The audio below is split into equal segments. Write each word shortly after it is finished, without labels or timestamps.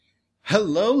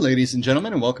Hello, ladies and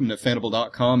gentlemen, and welcome to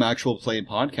Fanable.com Actual Play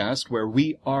Podcast, where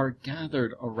we are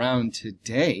gathered around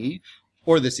today,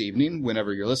 or this evening,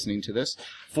 whenever you're listening to this,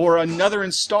 for another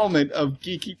installment of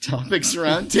Geeky Topics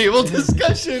Roundtable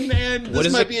discussion, and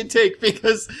this might be a take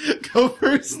because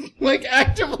Gopher's,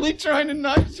 actively trying to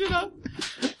knock shit up.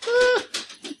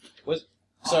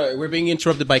 Sorry, we're being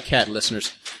interrupted by cat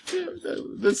listeners.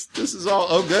 This is all,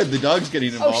 oh good, the dog's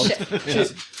getting involved. Oh,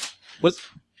 shit.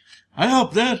 I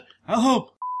hope, Dad. I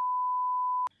hope.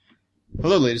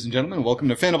 Hello, ladies and gentlemen. Welcome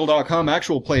to Fanable.com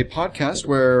Actual Play Podcast,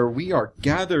 where we are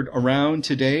gathered around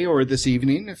today or this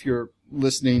evening, if you're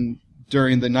listening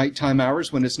during the nighttime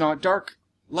hours when it's not dark,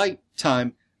 light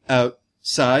time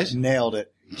outside. Nailed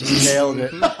it. Just nailed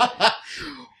it.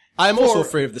 I'm also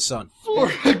afraid of the sun. For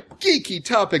a Geeky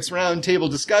Topics Roundtable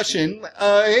discussion.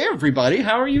 Hey, everybody.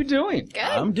 How are you doing? Good.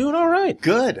 I'm doing all right.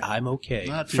 Good. I'm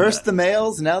okay. First the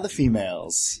males, now the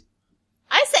females.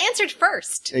 I answered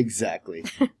first. Exactly.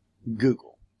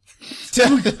 Google.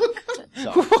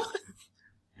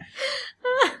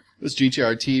 This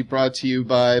GTRT brought to you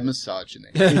by misogyny.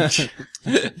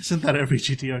 Isn't that every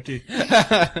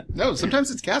GTRT? No,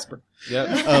 sometimes it's Casper.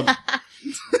 Yeah.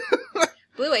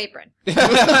 Blue Apron.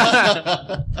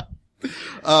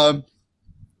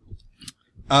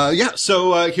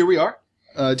 So here we are,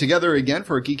 together again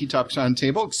for a Geeky Topics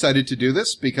Roundtable. Excited to do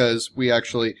this because we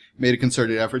actually made a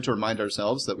concerted effort to remind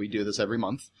ourselves that we do this every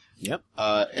month. Yep.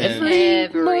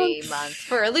 Every month.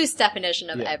 For a loose definition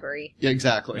of every. Yeah,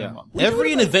 exactly. Yeah.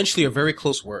 Every and eventually are very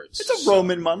close words. It's a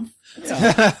Roman month.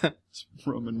 It's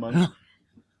Roman month.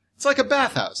 It's like a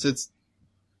bathhouse.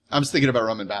 I'm just thinking about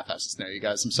Roman bathhouses now, you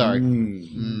guys. I'm sorry.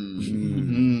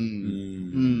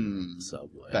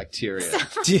 Subway. Bacteria.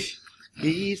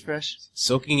 Eat fresh.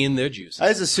 Soaking in their juice. I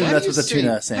just assume that's what the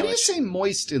tuna sandwich. How do you say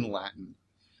moist in Latin?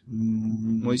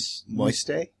 Moiste?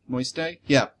 Moiste?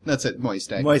 Yeah, that's it.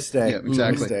 Moiste. Moiste. Yeah,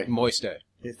 exactly. Moiste. Moist day.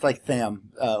 It's like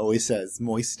Tham always says,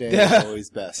 moiste, Yeah. always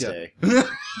best Yeah. day.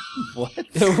 What?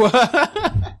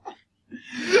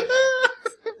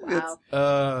 Wow.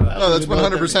 Oh, that's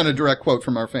 100% a direct quote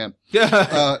from our fan.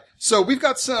 So we've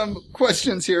got some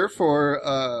questions here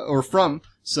from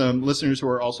some listeners who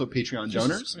are also Patreon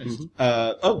donors.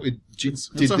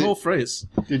 It's a whole phrase.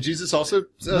 Did Jesus also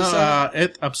say?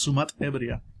 Et absumat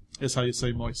ebria is how you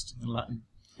say moist in Latin.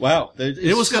 Wow.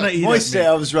 It was going to eat Moiste, at me.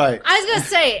 I was right. I was going to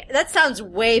say, that sounds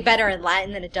way better in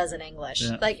Latin than it does in English.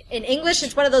 Yeah. Like, in English,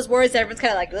 it's one of those words that everyone's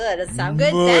kind of like, ugh, does it sound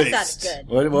good? Moist. That sounded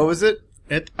good. What was it?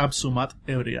 Et absumat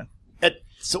ebria. Et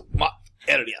absumat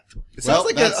ebria. It Well, sounds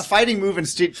like a fighting move in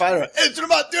Street Fighter. Et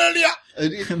absumat ebria.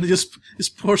 And just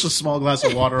pours a small glass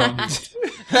of water on me. All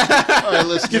right,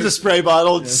 listeners. Get the spray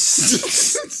bottle.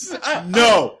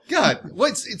 No. God,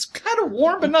 it's kind of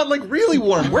warm, but not like really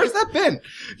warm. Where's that been?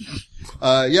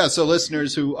 So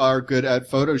listeners who are good at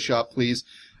Photoshop, please,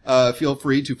 feel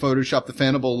free to Photoshop the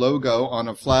Fanable logo on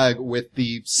a flag with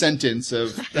the sentence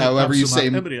of however you say,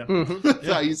 Absumat ebria.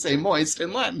 how you say moist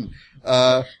in Latin.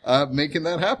 Making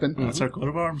that happen. That's our coat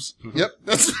of arms. Yep.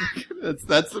 That's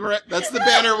the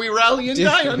banner we rally and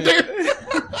die under.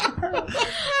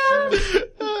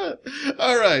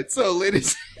 All right. So,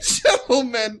 ladies and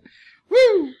gentlemen,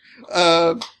 woo!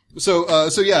 As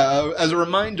a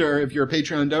reminder, if you're a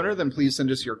Patreon donor, then please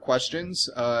send us your questions,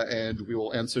 and we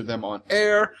will answer them on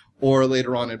air or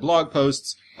later on in blog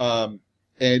posts.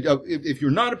 If you're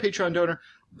not a Patreon donor,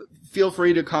 feel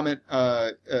free to comment,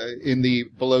 in the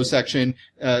below section,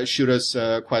 shoot us,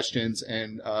 questions,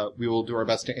 and, we will do our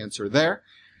best to answer there.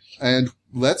 And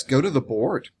let's go to the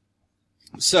board.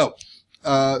 So,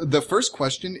 the first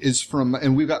question is from,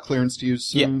 and we've got clearance to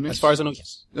use. Yeah, as far as I know,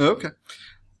 yes. Okay.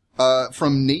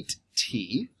 From Nate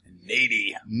T.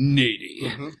 Nady.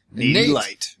 Mm-hmm. Nady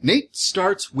Light. Nate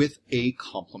starts with a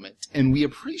compliment, and we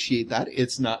appreciate that.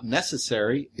 It's not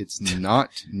necessary. It's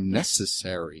not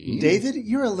necessary. David,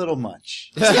 you're a little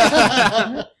much.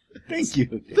 Thank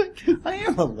you. I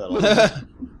am a little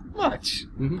Much.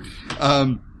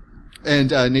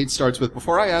 And Nate starts with,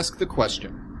 before I ask the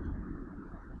question,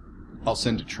 I'll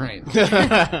send a train.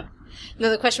 No,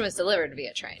 the question was delivered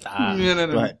via train. No.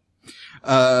 Right.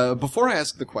 Before I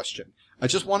ask the question, I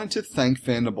just wanted to thank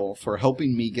Fanable for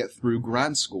helping me get through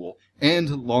grad school and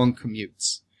long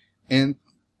commutes. And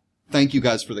thank you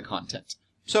guys for the content.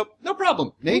 So, no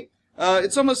problem, Nate.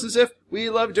 It's almost as if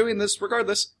we love doing this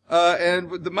regardless,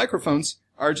 and the microphones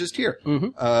are just here.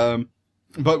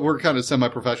 But we're kind of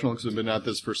semi-professional because we've been at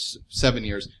this for 7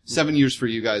 years. 7 years for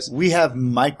you guys. We have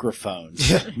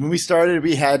microphones. When we started,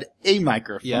 we had a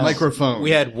microphone. Yeah. Microphone.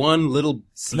 We had one little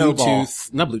Snowball. blue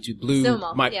Snowball.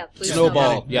 Yeah, blue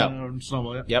snowball. snowball. Yeah.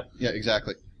 Snowball, yeah. Yep. Yeah,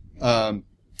 exactly.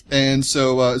 And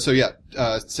so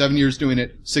 7 years doing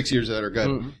it, 6 years that are good.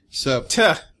 Mm-hmm. So,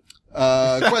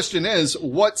 question is,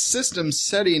 what system,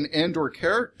 setting, and/or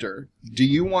character do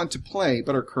you want to play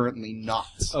but are currently not?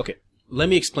 Okay, let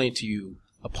me explain to you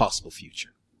a possible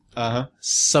future. Uh-huh.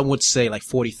 Some would say like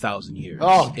 40,000 years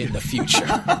Oh. in the future.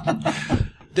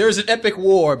 There's an epic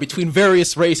war between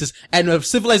various races, and a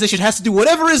civilization has to do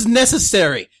whatever is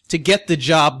necessary to get the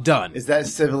job done. Is that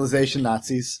civilization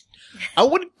Nazis? I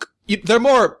wouldn't. They're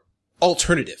more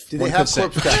alternative. Do they one have could say.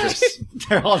 corpse crackers?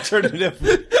 They're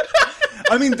alternative.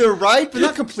 I mean, they're right, but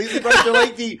not completely right. They're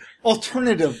like the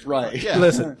alternative right. Yeah.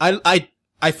 Listen,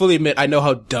 I fully admit I know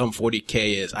how dumb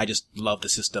 40K is. I just love the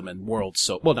system and world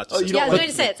so well. Not the system. Yeah, I was but going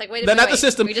to say, it's like, wait a They're minute. not the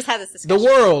system. We just had this The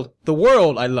discussion.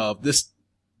 world I love.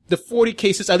 The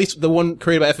 40K system, at least the one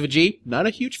created by FFG, not a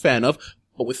huge fan of,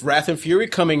 but with Wrath and Fury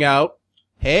coming out,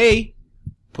 hey,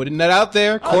 putting that out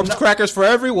there, corpse crackers for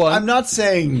everyone. I'm not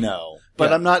saying no, but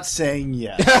Yeah. I'm not saying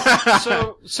yes.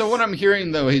 So what I'm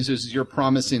hearing though is you're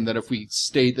promising that if we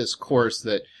stay this course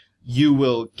that you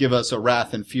will give us a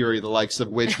Wrath and Fury, the likes of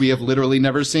which we have literally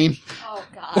never seen. Oh,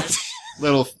 God.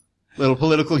 Little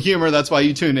political humor. That's why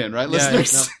you tune in, right, Yeah,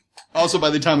 listeners? Also, by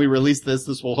the time we release this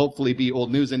will hopefully be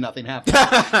old news and nothing happened.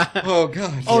 Oh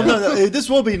God. Oh no, this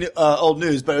will be old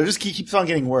news, but it just keeps on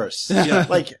getting worse. Yeah.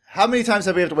 Like, how many times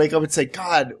have we have to wake up and say,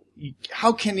 "God,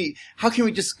 how can we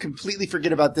just completely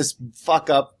forget about this fuck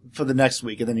up for the next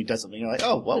week?" And then he does something. You're like,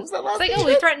 "Oh, what was that last?" It's like, week? oh,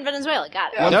 we threatened Venezuela.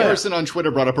 Got it. One Yeah. person on Twitter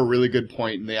brought up a really good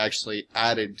point, and they actually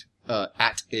added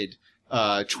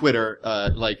Twitter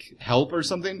like help or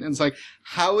something. And it's like,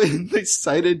 how they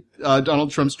cited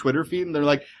Donald Trump's Twitter feed, and they're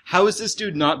like, how is this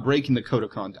dude not breaking the code of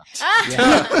conduct?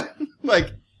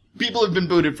 Like, people have been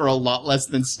booted for a lot less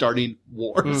than starting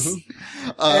wars.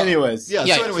 Anyways, So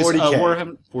 40K.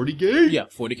 Warhammer 40K. Yeah,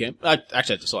 40K.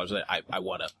 Actually, that's all I was saying. I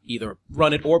want to either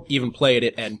run it or even play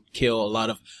it and kill a lot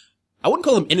of, I wouldn't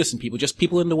call them innocent people, just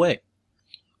people in the way.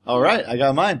 All right, I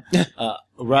got mine.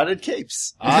 Rotted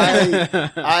Capes.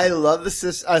 I love the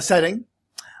setting.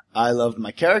 I love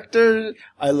my character.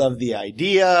 I love the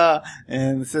idea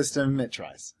and the system. It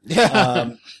tries.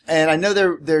 And I know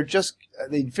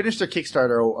they finished their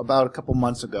Kickstarter about a couple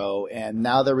months ago, and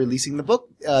now they're releasing the book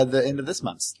the end of this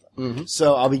month. Mm-hmm.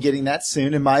 So I'll be getting that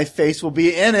soon, and my face will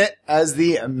be in it as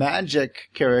the magic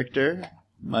character.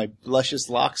 My luscious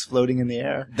locks floating in the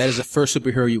air. That is the first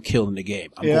superhero you kill in the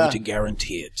game. I'm Yeah. going to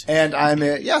guarantee it. And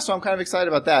so I'm kind of excited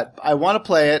about that. I want to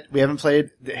play it. We haven't played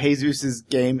Jesus'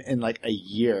 game in like a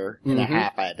year and a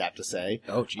half, I'd have to say.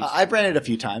 Oh, jeez. I've ran it a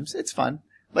few times. It's fun.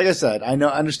 Like I said, I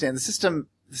understand the system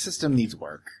needs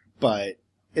work, but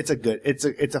it's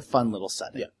a fun little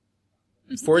setting. Yeah.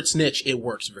 For its niche, it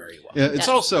works very well. Yeah, it's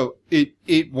also, it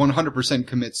 100%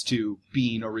 commits to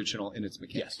being original in its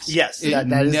mechanics. Yes, It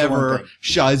that is the one never thing.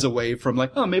 shies away from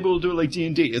like, oh, maybe we'll do it like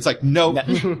D&D. It's like, no,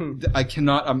 I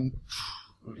cannot,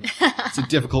 it's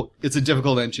a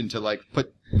difficult engine to like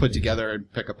put together and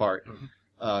pick apart.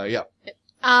 Yeah.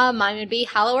 Mine would be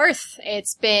Hollow Earth.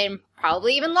 It's been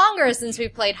probably even longer since we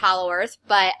played Hollow Earth,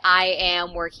 but I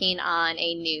am working on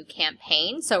a new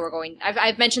campaign. So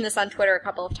I've mentioned this on Twitter a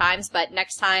couple of times, but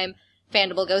next time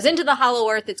Fandible goes into the Hollow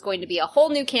Earth, it's going to be a whole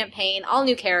new campaign, all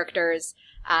new characters.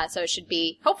 So it should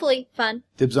be hopefully fun.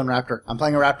 Dibs on Raptor. I'm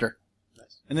playing a Raptor.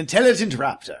 An intelligent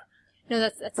Raptor. No,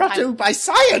 that's Brought to you time, by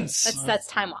science. that's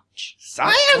Time Watch. Or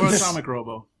Science. Atomic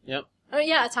Robo. Yep. Oh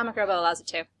yeah, Atomic Robo allows it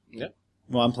too. Yep.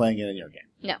 Well, I'm playing it in your game.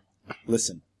 No.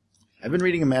 Listen, I've been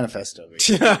reading a manifesto.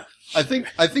 I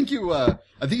think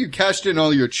you cashed in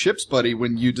all your chips, buddy,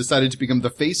 when you decided to become the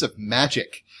face of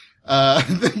magic.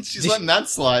 She's letting that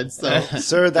slide, so.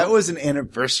 Sir, that was an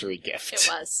anniversary gift. It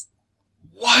was.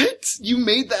 What? You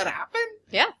made that happen?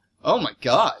 Yeah. Oh my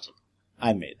god.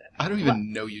 I made that. I don't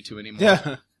even know you two anymore.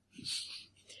 Yeah.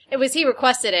 It was he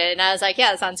requested it, and I was like,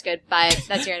 yeah, that sounds good. Bye.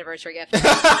 That's your anniversary gift.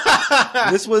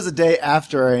 This was a day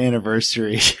after our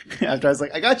anniversary. After I was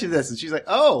like, I got you this. And she's like,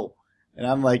 oh. And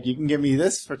I'm like, you can give me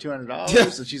this for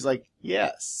 $200? And she's like,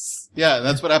 yes. Yeah,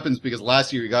 that's what happens because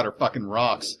last year you got her fucking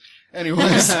rocks.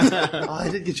 Anyways. Oh, I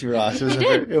did get you Ross. It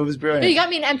was brilliant. No, you got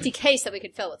me an empty case that we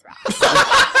could fill with rocks.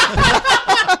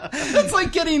 That's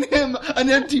like getting him an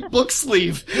empty book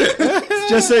sleeve.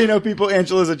 Just so you know, people,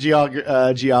 Angela's a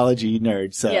geology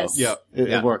nerd, so Yes. Yeah.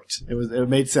 it worked. It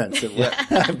made sense. It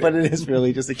worked. But it is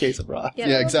really just a case of rocks. Yeah.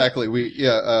 Yeah, exactly.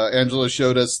 Angela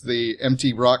showed us the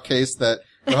empty rock case that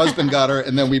her husband got her,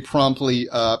 and then we promptly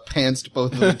pantsed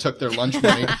both of them and took their lunch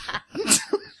money.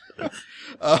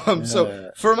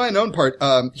 So for my own part,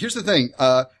 here's the thing.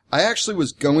 I actually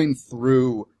was going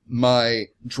through my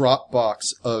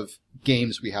Dropbox of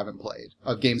games we haven't played,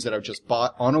 of games that I've just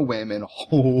bought on a whim, and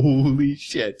holy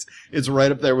shit, it's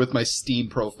right up there with my Steam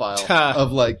profile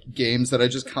of like games that I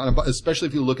just kind of, especially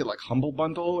if you look at like Humble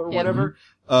Bundle or whatever,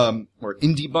 or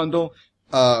Indie Bundle.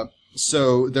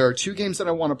 So there are 2 games that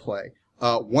I want to play.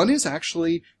 One is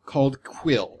actually called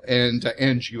Quill, and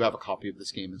you have a copy of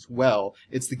this game as well.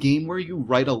 It's the game where you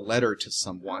write a letter to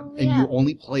someone, and you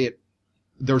only play it.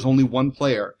 There's only one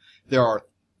player. There are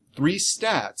 3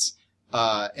 stats,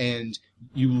 and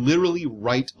you literally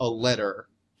write a letter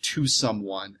to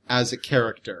someone as a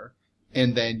character,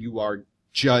 and then you are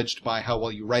judged by how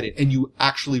well you write it. And you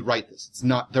actually write this. It's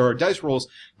not. There are dice rolls.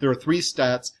 There are 3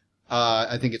 stats.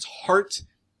 I think it's heart,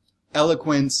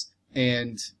 eloquence,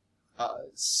 and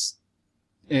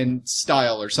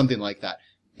style or something like that.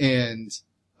 And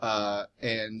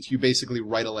you basically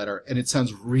write a letter, and it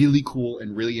sounds really cool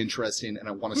and really interesting, and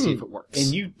I want to see if it works.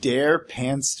 And you dare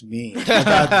pantsed me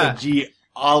about the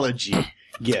geology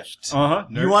gift.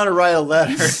 You want to write a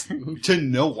letter to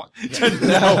no one. to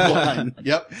no one.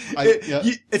 Yep.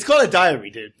 It's called a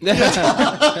diary, dude.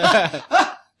 I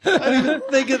didn't even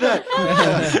think of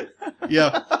that.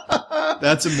 Yeah.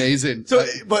 That's amazing. So,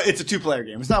 but it's a 2-player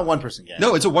game. It's not a 1-person game.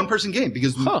 No, it's a 1-person game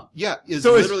because, it's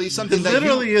So literally something It that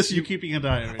literally is you keeping a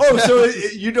diary. Oh, so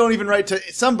you don't even write to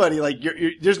somebody. Like,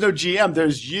 there's no GM.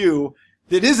 There's you.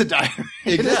 It is a diary.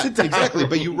 Exactly.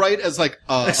 But you write as like,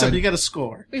 Except you get a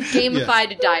score. We've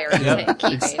gamified a diary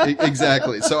keeping.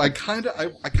 Exactly. So I kind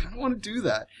of want to do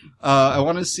that. I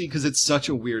want to see, cause it's such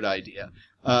a weird idea.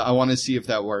 I want to see if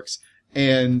that works.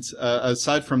 And,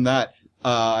 aside from that,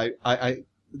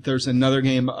 there's another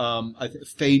game,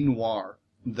 Fey Noir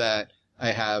that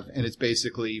I have, and it's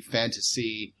basically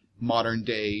fantasy, modern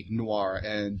day noir,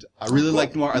 and I really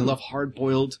like noir. I love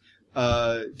hard-boiled,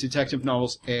 detective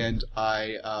novels, and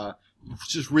I,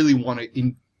 just really want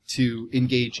to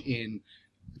engage in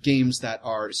games that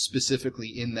are specifically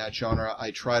in that genre.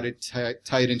 I try to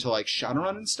tie it into like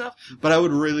Shadowrun and stuff, but I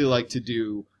would really like to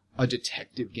do a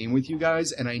detective game with you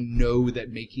guys, and I know that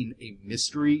making a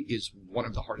mystery is one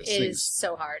of the hardest It things. is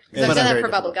so hard. Yeah, I've done that very for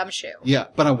difficult. Bubblegum Shoe. Yeah,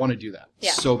 but I want to do that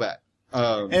Yeah. so bad.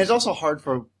 And it's also hard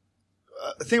for,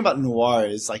 the thing about noir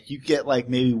is like you get like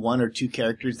maybe 1 or 2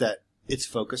 characters that it's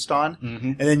focused on,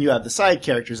 and then you have the side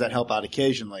characters that help out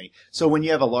occasionally. So when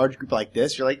you have a large group like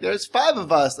this, you're like, there's 4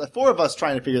 of us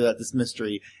trying to figure out this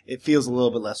mystery. It feels a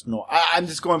little bit less noir. I'm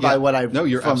just going by what I've... No,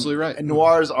 you're absolutely right. And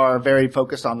noirs are very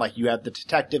focused on like you have the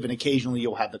detective and occasionally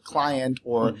you'll have the client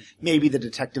or maybe the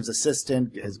detective's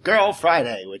assistant is Girl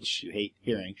Friday, which you hate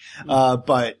hearing.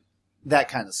 But that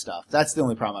kind of stuff. That's the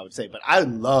only problem I would say. But I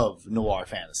love noir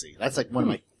fantasy. That's like one of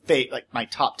my my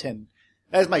top 10.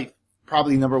 That is my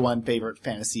probably number 1 favorite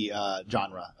fantasy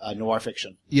genre, noir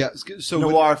fiction. Yeah, so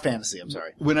Noir fantasy, I'm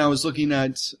sorry. when I was looking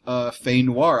at Fey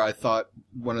Noir, I thought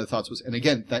one of the thoughts was, and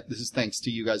again, this is thanks to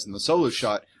you guys in the solo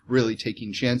shot, really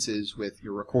taking chances with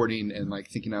your recording and like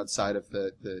thinking outside of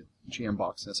the GM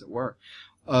box, as it were,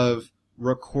 of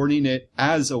recording it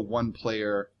as a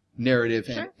 1-player narrative,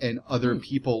 and other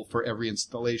people for every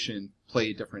installation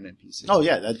play different NPCs. Oh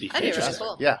yeah, that'd be That'd be really fantastic.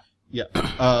 cool. Yeah.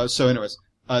 Yeah. So anyways,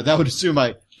 that would assume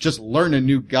I just learn a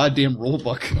new goddamn rule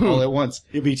book all at once.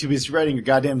 You'll be too busy writing your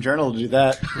goddamn journal to do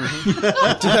that.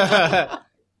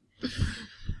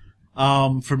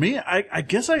 For me, I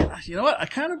guess you know what?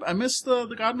 I miss the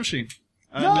God Machine.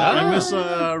 I miss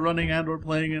running and or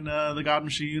playing in the God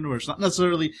Machine universe. Not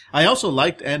necessarily. I also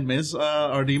liked and miss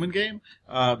our demon game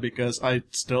because I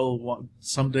still want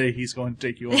someday he's going to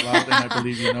take you all out, and I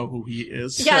believe you know who he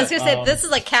is. Yeah, I was gonna say this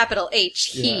is like capital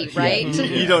H he, right?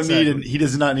 You don't exactly. he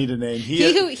does not need a name.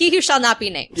 He who shall not be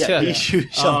named. he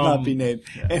shall not be named.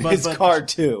 And but- his car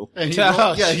too. And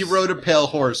he wrote a pale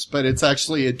horse, but it's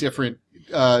actually a different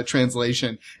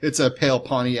translation. It's a pale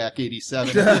Pontiac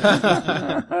 87.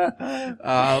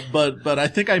 But I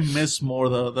think I miss more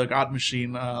the God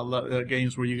Machine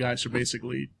games where you guys are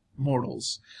basically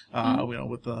mortals. You know,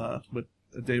 with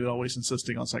David always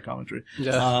insisting on psychometry.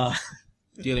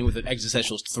 Dealing with an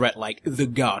existential threat like the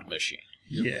God Machine.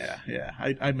 Yeah.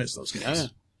 I miss those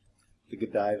games. The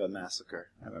Godiva Massacre.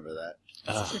 I remember that.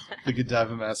 The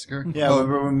Godiva Massacre. Yeah, I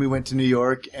remember when we went to New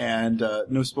York and,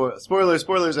 no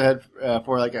spoilers ahead,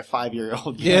 for like a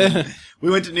 5-year-old. Yeah. We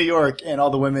went to New York and all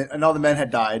the women and all the men had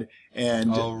died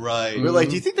and Oh, right. we were like,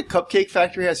 do you think the Cupcake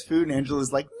Factory has food? And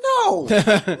Angela's like, no,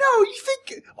 you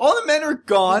think all the men are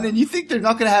gone and you think they're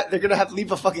not gonna they're gonna have to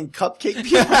leave a fucking cupcake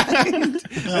behind?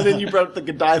 And then you brought up the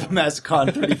Godiva Massacre on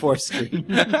 34th Street.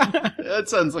 That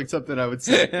sounds like something I would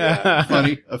say.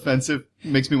 Funny, offensive.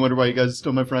 Makes me wonder why you guys are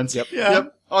still my friends. Yep. Yeah.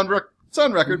 It's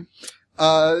on record.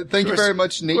 Thank you very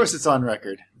much, Nate. Of course it's on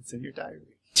record. It's in your diary.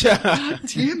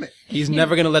 Damn it. He's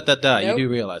never gonna let that die. Nope. You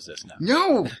do realize this now.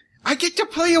 No! I get to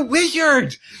play a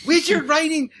wizard! Wizard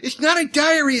writing, it's not a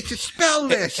diary, it's a spell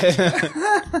list!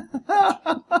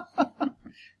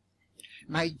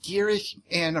 My dearest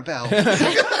Annabelle.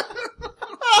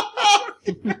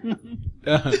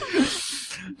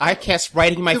 I cast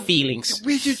writing my feelings.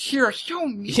 Wizards here are so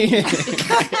mean.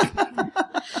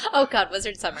 Oh god,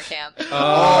 Wizard Summer Camp.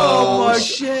 Oh my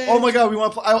shit. Oh my god, we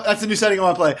want to play. That's a new setting I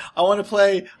want to play. I want to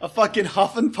play a fucking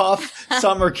Huff and Puff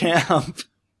summer camp.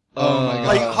 Oh my god.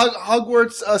 Like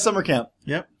Hogwarts summer camp.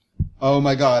 Yep. Oh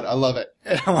my god, I love it.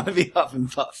 And I want to be Huff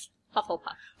and Puff.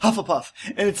 Hufflepuff. Hufflepuff.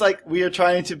 And it's like we are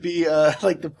trying to be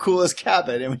like the coolest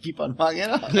cabin and we keep on fucking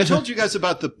up. I told you guys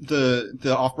about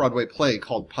the off-Broadway play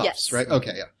called Puffs, Yes. right?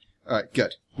 Okay, yeah. Alright,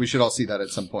 good. We should all see that at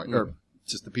some point. Or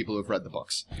just the people who've read the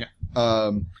books.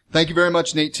 Yeah. Thank you very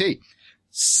much, Nate T.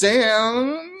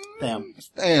 Sam. Damn.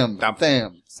 Tham. Dum.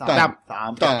 Tham. Thumb.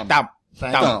 Thum. Thumb.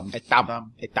 Thum.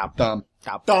 Thumb. Thum.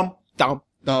 Thumb. Dum.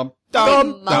 Thum.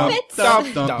 Muppets?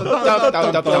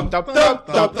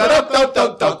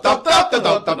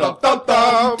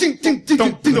 Ding, ding, ding, ding,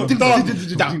 ding, ding, ding,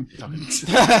 ding,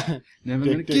 ding. Never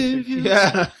gonna give you.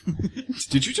 Yeah.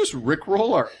 Did you just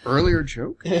rickroll our earlier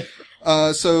joke?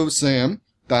 So Sam,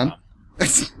 Dan,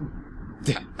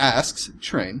 asks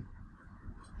Train.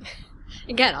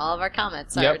 Again, all of our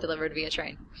comments are Yep. delivered via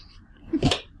train.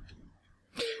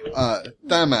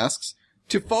 Tham asks,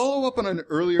 to follow up on an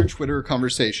earlier Twitter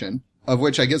conversation, of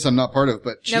which I guess I'm not part of,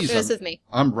 but Nope, geez, this is me.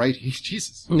 I'm right here.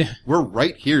 Jesus. Yeah. We're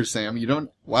right here, Sam. You don't,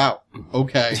 wow.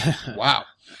 Okay. Wow.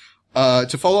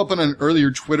 To follow up on an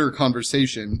earlier Twitter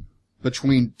conversation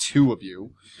between two of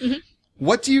you,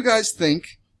 what do you guys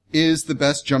think is the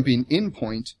best jumping in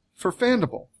point for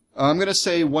Fandible? I'm going to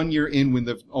say 1 year in when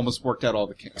they've almost worked out all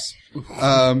the kinks.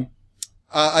 I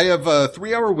have a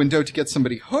 3-hour window to get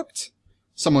someone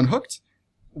hooked.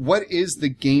 What is the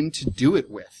game to do it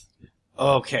with?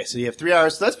 Okay, so you have 3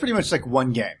 hours. So that's pretty much like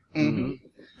one game.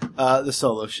 Mm-hmm. The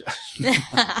solo show.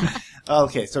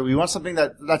 Okay, so we want something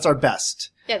that's our best.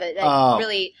 Yeah, that Oh.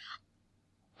 really...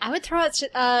 I would throw out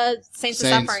Saints of Saints.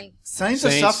 Suffering. Saints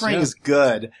of Saints, Suffering yeah. is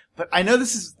good, but I know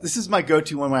this is my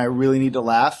go-to one when I really need to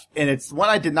laugh, and it's one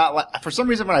I did not like. For some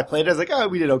reason, when I played it, I was like, oh,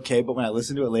 we did okay, but when I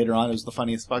listened to it later on, it was the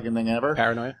funniest fucking thing ever.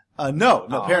 Paranoia. No,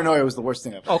 Paranoia was the worst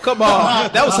thing ever. Oh, come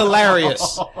on. That was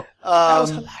hilarious. That was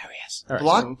hilarious. All right.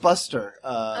 Blockbuster.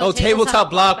 Oh,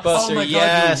 tabletop blockbuster. Oh my God,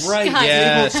 yes. you're right.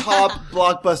 Yes. Tabletop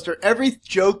blockbuster. Every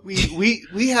joke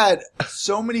we had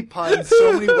so many puns,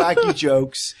 so many wacky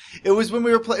jokes. It was when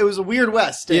we were it was a Weird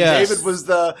West. And Yes. David was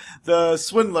the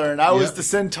swindler and I was Yep. the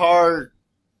centaur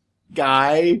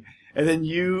guy. And then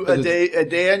you,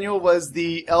 Daniel was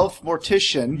the elf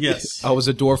mortician. Yes. I was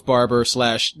a dwarf barber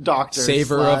 / Doctor.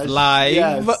 saver slash- of life.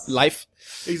 Yes. Life.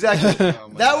 Exactly. my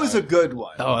That God. was a good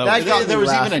one. Oh, that got There me was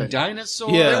laughing. even a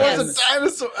dinosaur. Yeah. There was a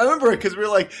dinosaur. I remember it because we were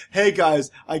like, hey guys,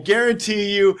 I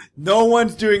guarantee you no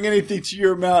one's doing anything to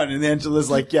your mountain. And Angela's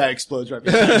like, yeah, it explodes right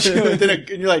behind you. And, and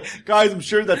you're like, guys, I'm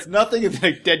sure that's nothing. And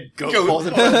then a dead goat falls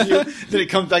in front of you. Then it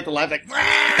comes back to life like,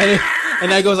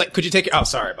 And I goes like, could you take it? Oh,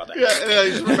 sorry about that. Yeah, and I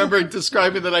just remember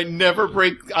describing that I never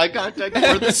break eye contact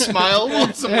or the smile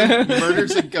while someone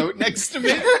murders a goat next to me.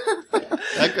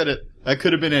 That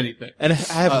could have been anything. And I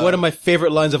have one of my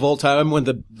favorite lines of all time when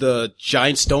the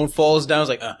giant stone falls down. I was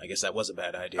like, I guess that was a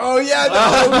bad idea. oh yeah,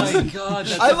 that was, God,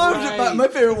 that's I loved it. My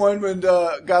favorite one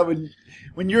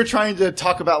when you were trying to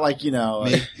talk about like,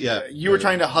 yeah. you were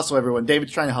trying to hustle everyone.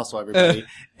 David's trying to hustle everybody.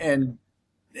 And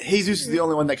Jesus is the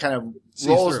only one that kind of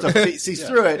rolls through to sees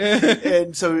through it.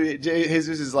 And so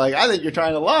Jesus is like, I think you're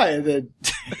trying to lie. And then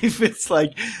David's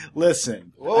like,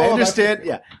 listen, I understand.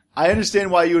 Yeah. I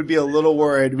understand why you would be a little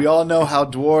worried. We all know how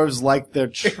dwarves like their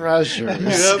treasures.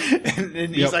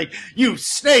 And he's like, you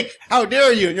snake, how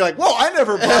dare you? And you're like, whoa, I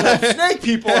never brought up snake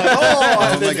people at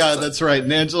all. Oh my God, that's right.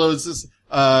 And Angela was just,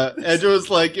 Angela was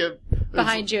like,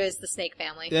 Behind you is the Snake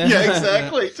family. Yeah. yeah,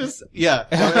 exactly. Just, yeah.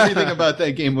 Everything about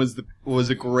that game was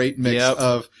a great mix Yep.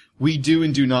 of we do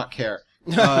and do not care.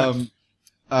 So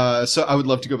I would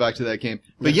love to go back to that game.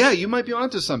 But yeah, you might be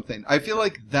onto something. I feel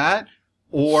like that,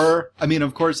 or, I mean,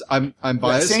 of course, I'm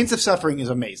biased. Saints of Suffering is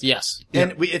amazing. Yes.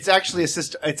 And it's actually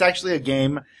it's actually a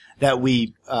game that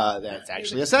that's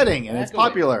actually a setting and it's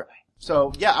popular.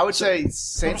 So yeah, I would say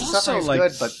Saints of also, Suffering is like,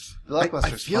 good, but Blockbuster's I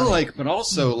feel funny. like, but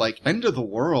also like End of the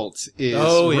World is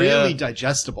Oh, yeah. really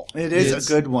digestible. It is It's-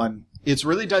 a good one. It's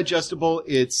really digestible.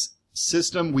 It's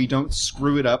system. We don't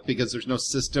screw it up because there's no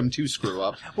system to screw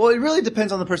up. Well, it really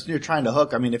depends on the person you're trying to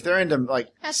hook. I mean, if they're into like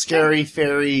That's scary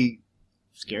fairy, No.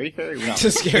 Scary If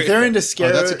they're into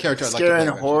scare, that's a character I'd like to scare play and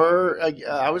eventually. horror,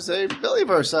 I would say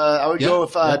Billyverse. I would Yeah, go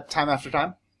with yeah. Time After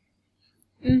Time.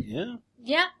 Yeah.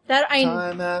 Yeah,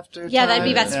 Time after yeah, that'd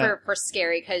be time. best for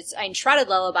scary, because Shrouded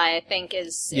Lullaby, I think,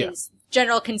 is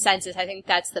general consensus. I think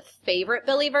that's the favorite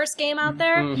Billyverse game out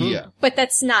there. Mhm. Yeah. But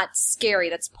that's not scary,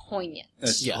 that's poignant.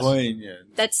 That's Yes.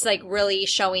 poignant. That's like really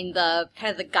showing the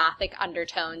kind of the gothic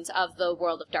undertones of the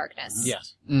World of Darkness.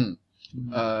 Yes.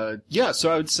 Yeah,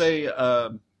 so I would say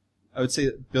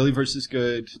Billyverse is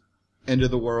good, End of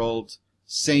the World,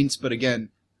 Saints, but again,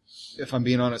 if I'm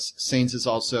being honest, Saints is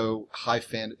also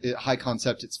high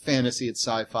concept, it's fantasy, it's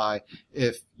sci-fi.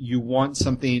 If you want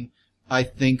something, I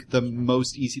think the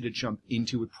most easy to jump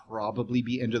into would probably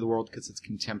be End of the World, because it's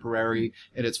contemporary,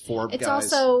 and it's for It's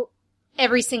guys. also,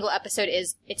 every single episode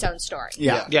is its own story.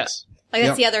 Yeah. Yes. Like,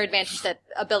 that's the other advantage that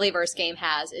a Billyverse game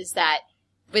has, is that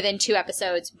within 2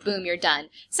 episodes, boom, you're done.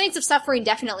 Saints of Suffering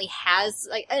definitely has,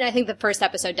 like, and I think the first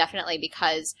episode definitely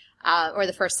because, or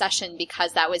the first session,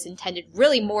 because that was intended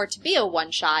really more to be a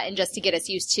one-shot and just to get us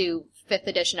used to 5th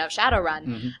edition of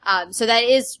Shadowrun. So that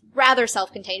is rather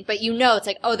self-contained, but you know it's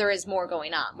like, oh, there is more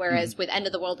going on. Whereas with End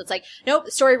of the World, it's like, nope,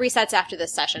 the story resets after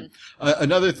this session.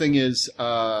 Another thing is,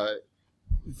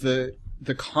 the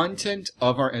content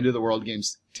of our End of the World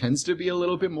games tends to be a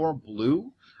little bit more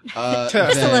blue. Just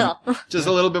a little. Just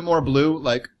a little bit more blue.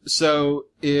 Like, so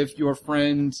if your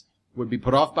friend would be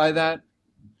put off by that,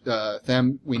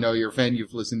 Them, we know you're a fan,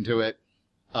 you've listened to it.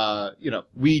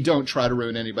 We don't try to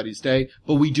ruin anybody's day,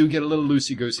 but we do get a little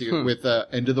loosey-goosey with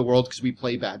End of the World because we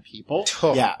play bad people.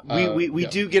 Yeah, we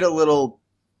do get a little.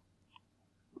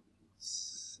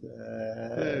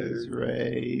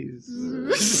 Raise.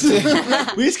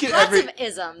 We just get Lots of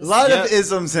isms. a lot of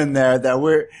isms in there that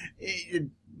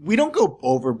we don't go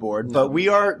overboard, but we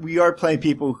are playing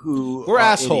people who We're are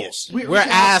assholes. idiots. We're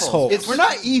assholes. We're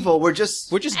not evil. We're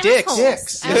just dicks.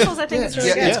 Dicks. Assholes, I think, is really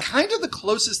Yeah, good. it's kind of the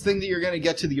closest thing that you're going to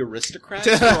get to the aristocrats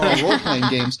for our role-playing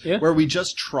games, where we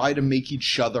just try to make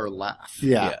each other laugh.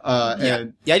 yeah.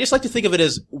 And Yeah, I just like to think of it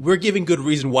as we're giving good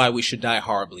reason why we should die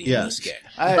horribly in this game.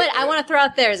 But I want to throw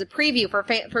out there as a preview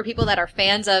for people that are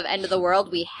fans of End of the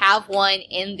World. We have one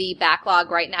in the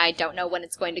backlog right now. I don't know when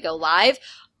it's going to go live.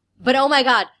 But oh my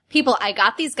god, people, I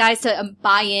got these guys to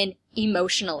buy in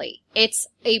emotionally. It's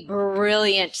a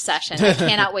brilliant session. I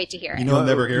cannot wait to hear it. You know, You'll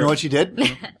never hear you know it. what she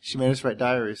did? She made us write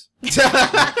diaries.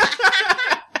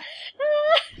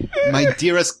 my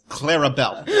dearest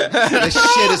Clarabelle, this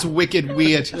shit is wicked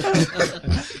weird.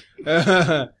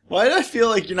 Why did I feel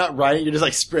like you're not writing? You're just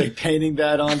like spray painting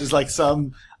that on just like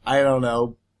some, I don't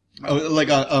know, Oh, like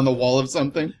on the wall of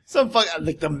something? some fuck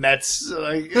like the Mets.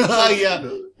 Like, Oh,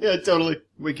 yeah, totally.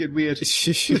 Wicked weird.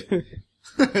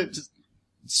 Just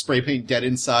spray paint dead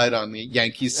inside on the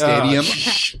Yankees stadium.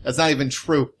 That's not even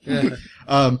true.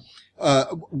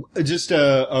 Just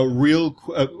a real,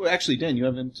 actually, Dan, you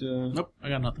haven't, Nope, I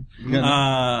got nothing.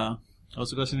 Yeah. What's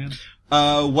the question again?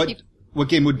 what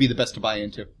game would be the best to buy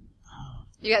into?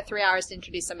 You got 3 hours to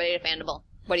introduce somebody to Fandible.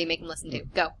 What do you make them listen to?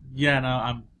 Go. Yeah,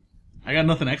 no, I got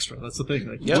nothing extra. That's the thing.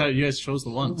 Like, you guys chose the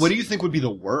ones. What do you think would be the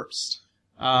worst?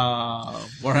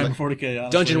 Warhammer 40K. honestly.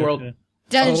 Dungeon World. Yeah.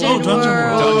 Dungeon Dungeon World.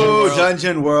 World. oh,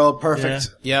 Dungeon World, perfect.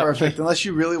 Yeah. Perfect. Unless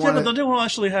you really Yeah, want but to. Dungeon World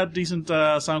actually had decent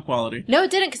sound quality. No,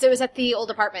 it didn't, because it was at the old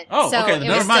apartment. Oh, so okay, it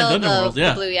never was mind, still Dungeon World, yeah.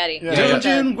 the Blue Yeti. Yeah.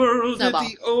 Dungeon World at Snowball.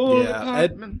 the old Yeah.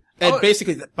 apartment. And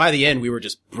basically, by the end, we were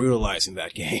just brutalizing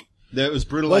that game. That was What's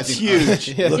brutalizing.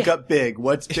 huge? Look up big.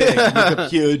 What's big? Look up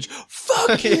huge.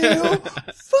 Fuck you.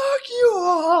 Fuck you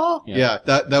all. Yeah,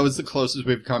 that was the closest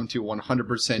we've come to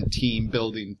 100% team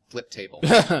building flip table. No,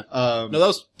 that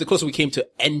was the closest we came to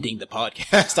ending the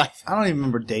podcast. I don't even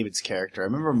remember David's character. I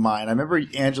remember mine. I remember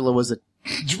Angela was a.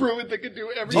 Druid that could do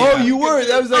everything. Oh, you were.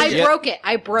 That was like. I broke it.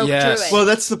 I broke Yes. through it. Well,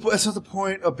 that's not the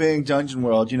point of being Dungeon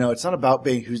World. You know, it's not about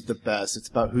being who's the best. It's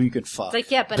about who you can fuck. It's like,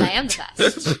 yeah, but I am the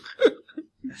best.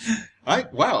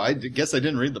 I guess I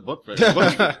didn't read the book very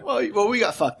well. well, we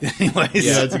got fucked anyways.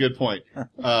 Yeah, that's a good point.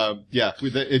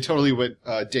 It totally went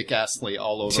Dick Astley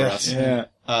all over us. Yeah.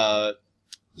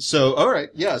 So, all right,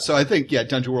 yeah. So I think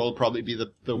Dungeon World would probably be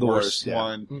the worst worst, yeah.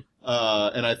 one.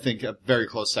 And I think a very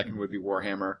close second would be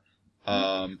Warhammer.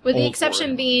 With the old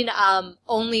exception Warhammer. being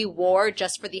only war,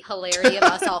 just for the hilarity of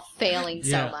us all failing so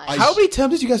Yeah. much. How many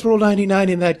times did you guys roll 99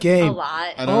 in that A game?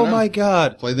 lot. I don't Oh know. my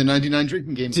god. Play the 99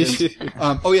 drinking game. Kids. And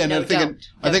No,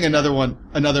 I think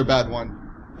another bad one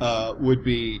would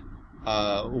be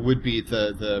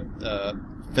the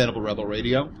Fandible Rebel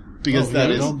Radio, because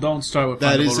Don't start with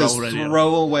that is Fandible as Rebel Radio.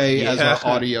 throwaway as Yeah.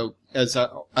 our audio as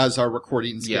our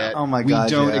recordings Yeah. get. Oh my God,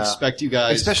 We don't yeah. expect you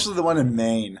guys. Especially the one in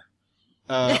Maine.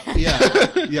 Yeah.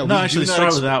 No, we actually, do not start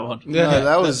ex- with that one. No,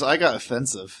 that was. I got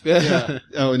offensive. Yeah.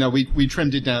 Oh no, we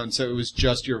trimmed it down so it was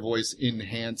just your voice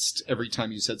enhanced every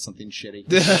time you said something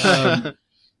shitty.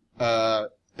 but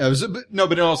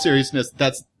in all seriousness,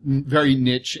 that's very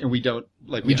niche, and we don't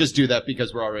we just do that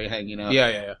because we're already hanging out.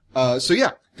 Yeah. So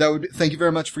yeah, thank you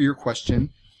very much for your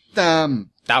question. Right.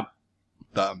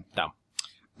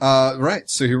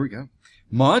 So here we go.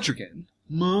 Modrigan.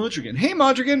 Hey,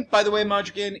 Modrigan. By the way,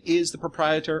 Modrigan is the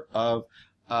proprietor of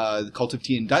the Cult of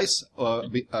Tea and Dice.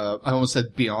 I almost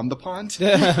said Beyond the Pond,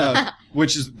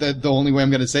 which is the only way I'm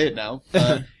going to say it now.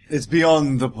 It's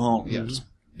Beyond the Pond. Yes.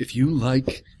 If you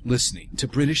like listening to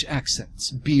British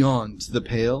accents beyond the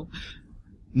pale,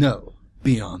 no,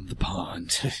 beyond the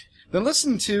pond, then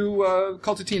listen to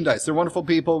Cult of Tea and Dice. They're wonderful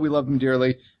people. We love them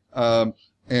dearly.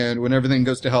 And when everything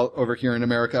goes to hell over here in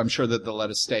America, I'm sure that they'll let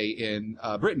us stay in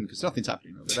Britain because nothing's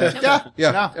happening over there.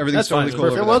 Yeah. Everything's totally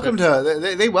cool. They're welcome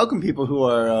to. They welcome people who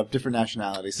are of different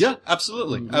nationalities. Yeah,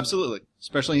 absolutely, absolutely.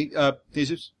 Especially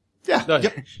Jesus. Yeah.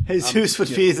 Yep. Jesus would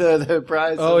be the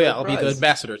prize. Oh yeah, I'll be the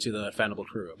ambassador to the Fanable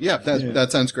crew. Yeah,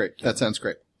 that sounds great. That sounds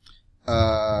great.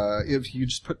 If you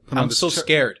just put on I'm this so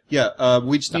scared. Yeah,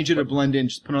 we just need you to blend in.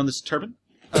 Just put on this turban.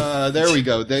 There we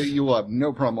go. You will have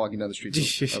no problem walking down the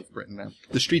streets of Britain now.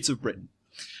 The streets of Britain.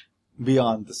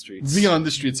 Beyond the streets. Beyond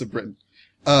the streets of Britain.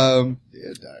 Diary.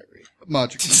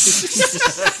 Modric.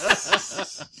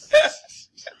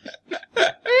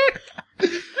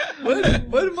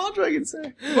 What did Mondragon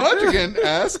say? Modrigan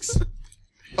asks,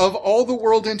 of all the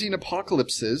world-ending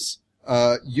apocalypses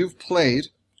you've played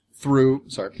through,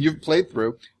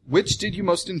 which did you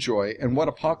most enjoy, and what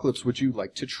apocalypse would you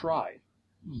like to try?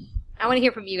 I want to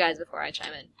hear from you guys before I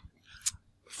chime in.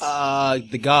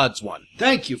 The gods one.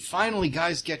 Thank you. Finally,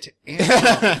 guys get to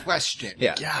answer the question.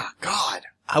 Yeah. Yeah, God.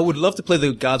 I would love to play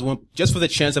the gods one just for the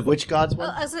chance of Which gods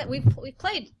Well, won? we've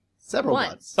played Several once.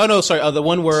 gods. Oh no, sorry, the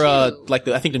one where Two.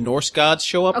 I think the Norse gods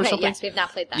show up or Okay, something. yes, we have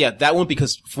not played that. Yeah, that one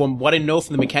because from what I know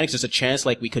from the mechanics, there's a chance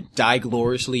we could die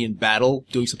gloriously in battle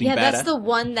doing something Yeah, bad. that's the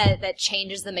one that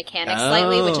changes the mechanics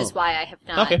slightly, which is why I have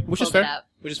not. Okay, which is pulled fair. It up.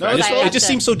 Which is fair. Because I It just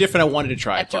have seems so different. I wanted to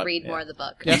try I it. have to but- read more of the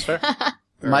book. Yeah, that's fair.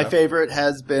 My favorite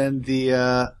has been the,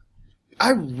 I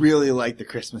really like the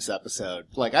Christmas episode.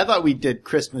 I thought we did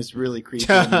Christmas really creepy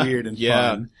and weird and Yeah.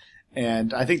 fun.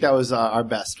 And I think that was our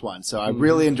best one. So I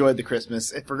really enjoyed the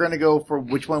Christmas. If we're going to go for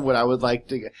which one I would like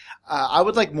to, I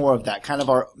would like more of that, kind of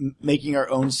making our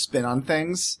own spin on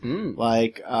things.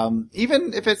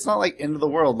 Even if it's not end of the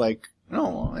world,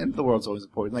 no, end of the world's always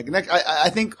important. I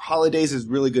think holidays is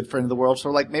really good for end of the world.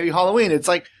 So maybe Halloween, it's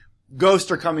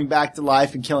ghosts are coming back to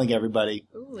life and killing everybody.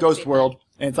 Ooh, Ghost that'd be world.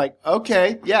 And it's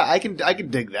okay, yeah, I can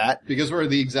dig that. Because we're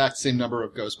the exact same number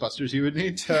of Ghostbusters you would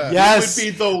need. Yes. You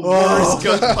would be the worst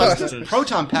Ghostbusters.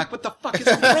 Proton pack? What the fuck is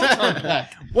a proton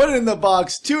pack? One in the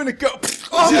box, two in a go.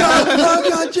 Oh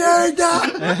God, Jared,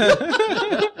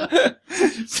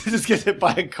 So just get hit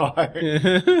by a car.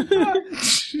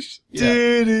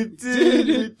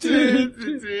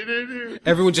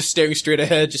 Everyone just staring straight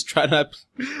ahead, just trying to.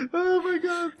 Oh my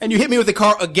God. And you hit me with the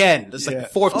car again. That's the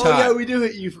fourth time. Oh yeah, we do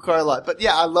hit you for car a lot. But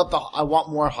yeah, I want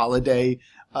more holiday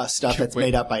stuff that's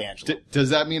made up by Angela. Does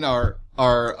that mean our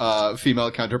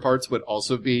female counterparts would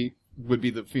be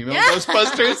the female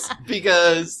Ghostbusters?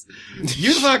 Because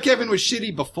you thought Kevin was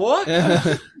shitty before?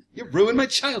 You ruined my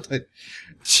childhood.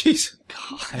 Jeez.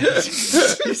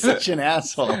 You're such an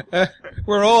asshole.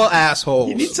 We're all assholes.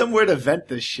 You need somewhere to vent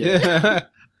this shit.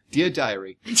 Dear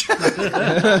Diary. You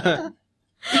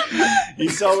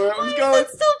saw where it was going.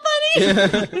 That's so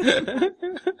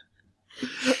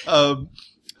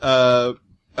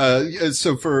funny.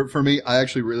 So for me, I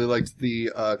actually really liked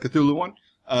the Cthulhu one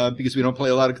because we don't play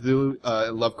a lot of Cthulhu.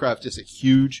 Lovecraft is a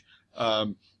huge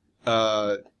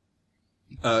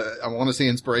I want to say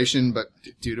inspiration, but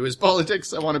due to his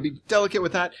politics, I want to be delicate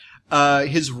with that.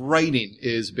 His writing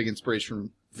is a big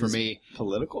inspiration for me.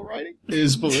 Political writing? He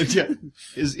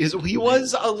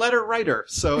was a letter writer,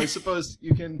 so I suppose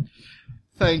you can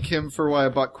thank him for why I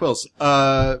bought quills.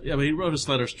 Yeah, but he wrote his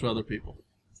letters to other people.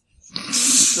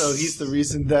 So he's the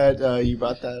reason that you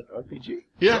bought that RPG?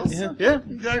 Yeah,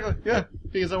 exactly. Yeah,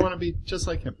 because I want to be just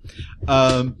like him.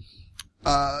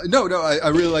 I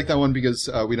really like that one because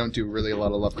we don't do really a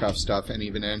lot of Lovecraft stuff, and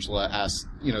even Angela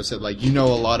said you know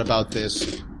a lot about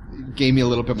this, gave me a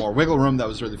little bit more wiggle room. That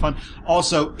was really fun.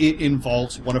 Also, it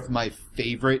involves one of my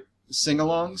favorite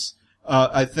sing-alongs.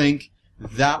 I think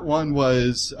that one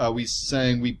was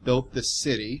we built the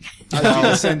city. As you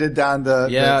descended down the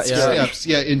steps,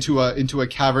 into a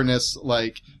cavernous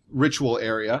ritual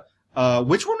area.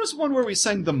 Which one was the one where we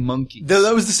sang the monkey?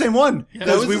 That was the same one. Yeah,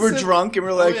 Because we were drunk and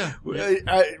we were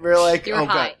You were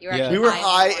high. You were actually we were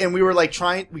high in and we were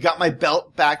we got my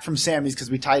belt back from Sammy's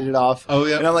because we tied it off. Oh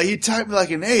yeah. And I'm he tied me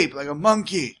like an ape, like a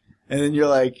monkey. And then you're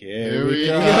like, here we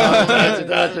go. And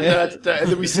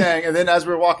then we sang. And then as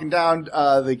we were walking down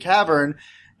the cavern,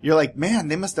 you're like, man,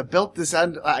 they must have built this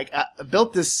under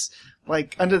the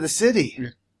city. Yeah.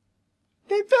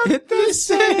 They built this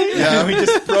city. Yeah, and we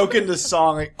just broke into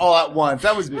song like all at once.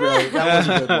 That was brilliant. That was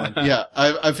a good one. Yeah,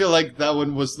 I feel like that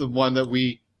one was the one that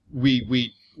we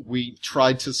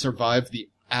tried to survive the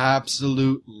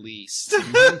absolute least.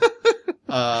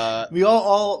 We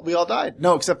all died.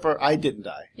 No, except for I didn't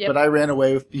die. Yep. But I ran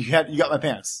away with you got my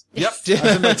pants. Yep. I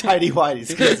was in my tidy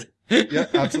whities Yeah,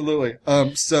 absolutely.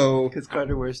 So because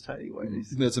Carter wears tidy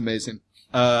whities. that's amazing.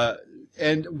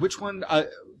 And which one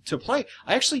to play?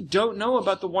 I actually don't know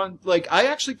about the one. Like, I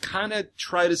actually kind of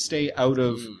try to stay out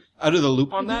of the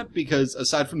loop on that because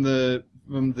aside from the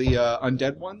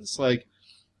undead ones, like.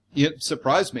 It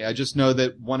surprised me. I just know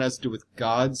that one has to do with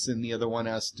gods and the other one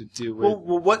has to do with... Well,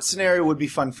 what scenario would be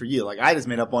fun for you? Like, I just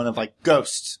made up one of, like,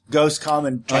 ghosts. Ghosts come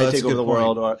and try to that's take a over good the point.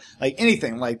 world, or, like,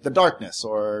 anything, like the darkness,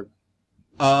 or...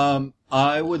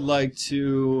 I would like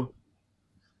to...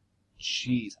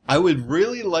 Jeez. I would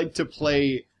really like to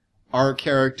play our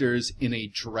characters in a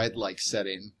Dread-like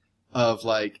setting of,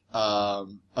 like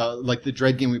the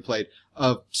Dread game we played,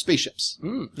 of spaceships.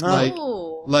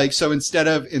 Like, so instead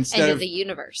End of of the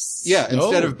universe. Yeah,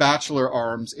 instead of bachelor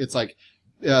arms, it's like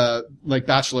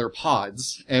bachelor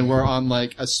pods, and we're on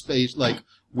like a space, like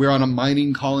we're on a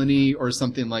mining colony or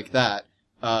something like that.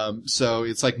 So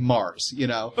it's like Mars, you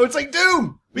know? Oh, it's like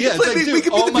Doom! We Yeah, could it's like Doom. we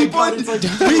could be Oh the my people God, in, it's like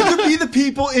we could be the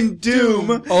people in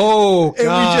Doom, Oh, and we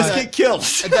just get killed.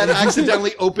 And that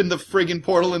accidentally opened the friggin'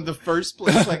 portal in the first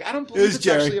place. Like, I don't It believe was it's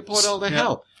Jerry. actually a portal to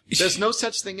hell. There's no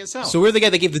such thing as hell. So we're the guy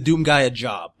that gave the Doom guy a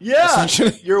job. Yeah,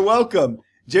 Essentially. you're welcome.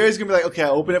 Jerry's gonna be like, okay,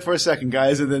 I'll open it for a second,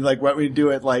 guys, and then like want me to do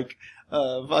it like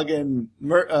fucking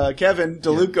Kevin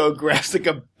DeLuca grabs like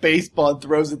a baseball and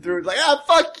throws it through. Like,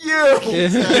 fuck you!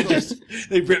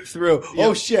 They rip through.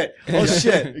 Oh shit! Oh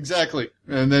shit! Exactly.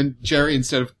 And then Jerry,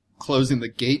 instead of closing the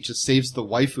gate, just saves the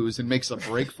waifus and makes a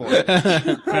break for it.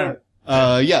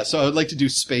 Yeah, so I would like to do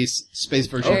space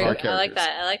version of our characters. I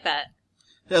like that.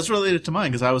 That's related to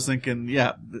mine because I was thinking,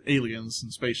 the aliens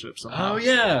and spaceships. Somehow. Oh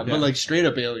yeah, but like straight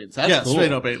up aliens. That's cool.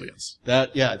 Straight up aliens.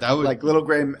 That would Like little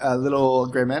gray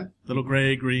men. Little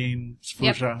gray, green,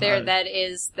 Yep, fuchsia. that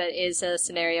is a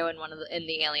scenario in in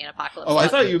the Alien Apocalypse. Oh, I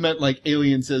thought you meant like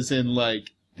aliens as in like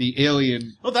the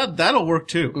alien, Well, that'll work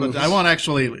too, but I want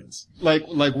actual aliens. like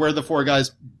where the four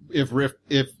guys if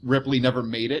Ripley never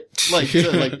made it, like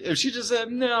if she just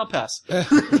said no, I'll pass, and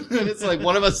it's like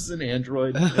one of us is an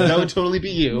android, that would totally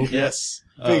be you. Yes.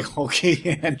 Big hulky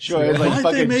android. Like Why'd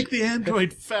fucking. they make the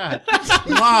android fat?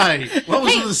 Why? What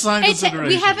was the design consideration?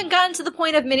 we haven't gotten to the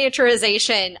point of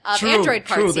miniaturization of Android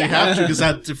parts True, they yet. have to because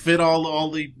that to fit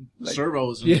all the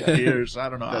servos and gears. I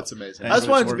don't know. That's amazing. I just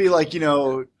wanted to work. be like,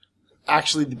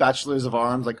 actually the Bachelors of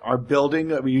Arms, like our building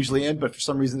that we usually in, but for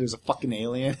some reason there's a fucking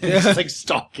alien. And it's just like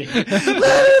stalking. Let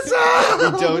us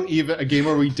out! A game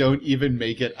where we don't even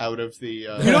make it out of the.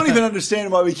 We don't even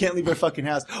understand why we can't leave our fucking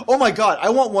house. Oh my god, I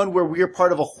want one where we are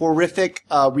part of a horrific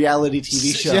reality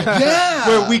TV show. Yeah.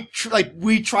 Where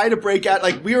we try to break out,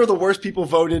 like we are the worst people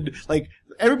voted, like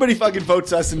everybody fucking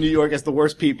votes us in New York as the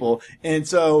worst people. And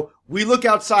so we look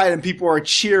outside and people are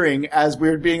cheering as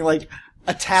we're being like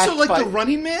attacked. So like by, the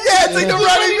Running Man? Yeah, it's like the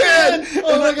Running Man!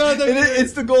 Oh my god, And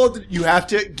it's the goal that you have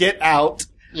to get out.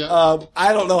 Yeah.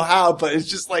 I don't know how, but it's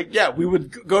just like, we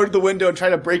would go to the window and try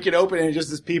to break it open and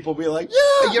just as people be like,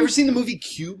 Have you ever seen the movie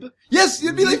Cube? yes,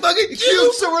 you'd be like fucking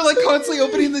Cube, so we're like constantly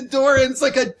opening the door and it's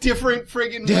like a different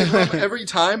friggin' room every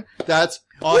time. That's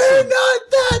awesome. We're not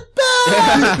that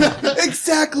bad!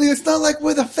 Exactly, it's not like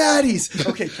we're the fatties.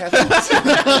 Okay, Kevin.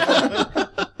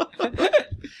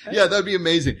 Yeah, that'd be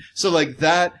amazing. So like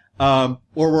that, or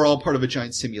we're all part of a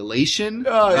giant simulation.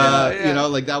 Oh, yeah.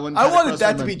 Like that one. I kinda wanted crossed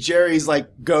that my to be mind. Jerry's like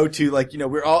go-to, like,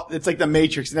 we're all, it's like the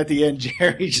Matrix, and at the end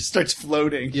Jerry just starts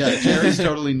floating. Yeah, Jerry's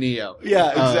totally Neo. Yeah,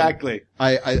 exactly.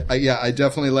 I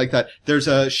definitely like that. There's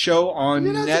a show on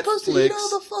You're not Netflix. supposed to eat all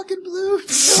the fucking blue.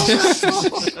 So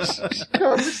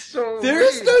There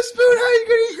is no spoon. How are you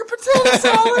going to eat your potato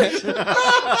salad?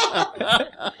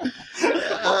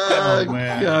 Oh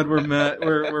man. God, we're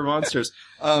monsters.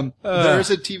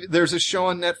 There's a show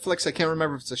on Netflix. I can't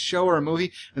remember if it's a show or a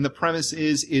movie, and the premise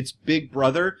is it's Big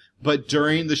Brother, but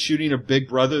during the shooting of Big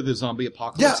Brother, the zombie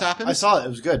apocalypse happens. I saw it. It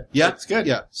was good. Yeah, It's good.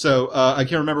 Yeah. So I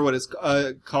can't remember what it's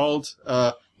called.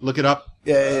 Look it up.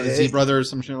 Yeah, Z Brother or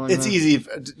some shit like It's that. easy.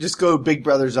 Just go Big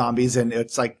Brother Zombies, and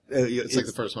it's like It's like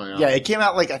the first one. Yeah, it came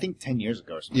out like I think 10 years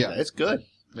ago or something. Yeah. Like that. It's good.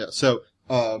 Yeah. So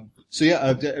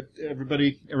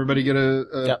everybody get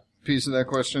a piece of that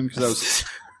question because that was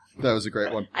That was a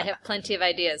great one. I have plenty of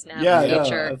ideas now. Yeah, for I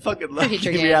future. fucking love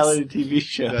future the games. reality TV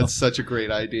show. That's such a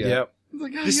great idea. Yep.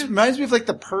 Like, oh, This yeah. reminds me of like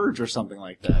The Purge or something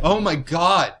like that. Oh my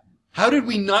god. How did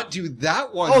we not do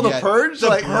that one Oh, The yet? Purge? The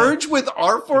Like- Purge with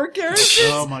our 4 characters?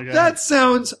 Oh my god. That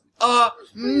sounds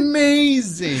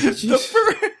amazing. The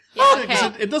Purge. Yeah, Because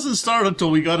okay. it doesn't start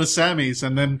until we go to Sammy's,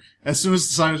 and then as soon as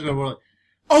the Simon's go, we're like,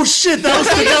 oh shit, that was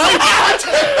the guy!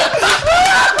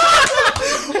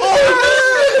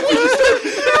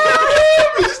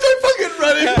 We start fucking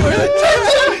running for it.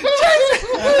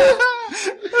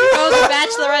 Oh, the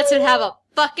bachelorettes would have a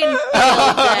fucking field day.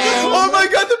 Oh my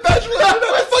god, the Bachelorette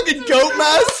would have fucking goat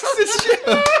masks and shit.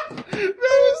 That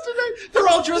was tonight. They're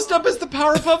all dressed up as the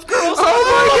Powerpuff Girls. Oh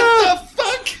my god. What the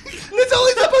fuck? It's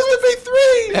only supposed to be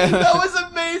 3. That was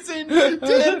amazing.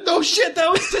 Dude, oh shit,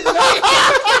 that was tonight.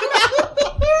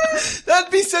 That'd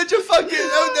be such a fucking.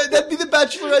 That'd be the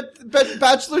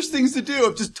bachelor's things to do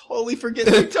of just totally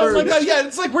forgetting the Oh my Purge. god, yeah,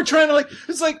 it's like we're trying to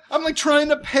I'm trying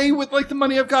to pay with like the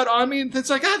money I've got on me, and it's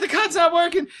like, the card's not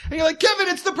working. And you're like, Kevin,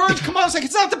 it's the Purge, come on. It's like,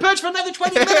 it's not the Purge for another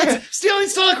 20 minutes.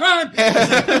 Stealing's still a crime.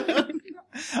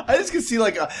 I just can see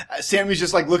like Sammy's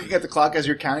just like looking at the clock as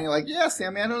you're counting. Like, yeah,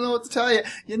 Sammy, I don't know what to tell you.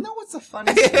 You know what's a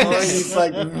funny story? He's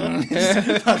like,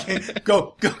 okay,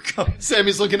 go.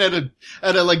 Sammy's looking at a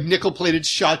like nickel-plated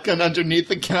shotgun underneath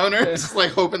the counter, just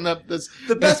like hoping that this.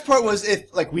 The best part was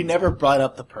if like we never brought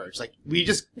up the Purge. Like we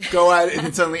just go at it, and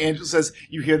then suddenly Angel says,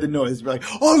 "You hear the noise." We're like,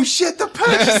 "Oh shit, the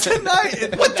Purge is tonight!"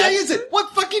 And What day is it?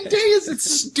 What fucking day is it?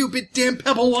 Stupid damn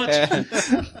Pebble Watch.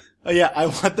 Oh yeah,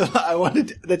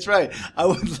 that's right. I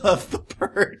would love the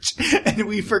Purge, and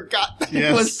we forgot that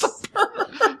it was the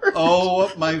Purge.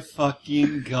 Oh my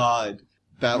fucking god.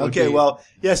 That would Okay, be, well,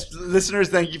 yes, listeners,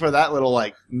 thank you for that little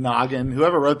like noggin.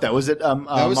 Whoever wrote that, was it that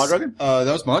was Modrogan? that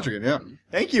was Modrogan, yeah.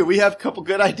 Thank you. We have a couple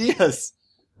good ideas.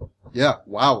 Yeah,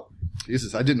 wow.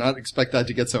 Jesus, I did not expect that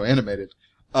to get so animated.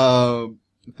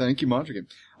 Thank you, Modrigan.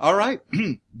 All right.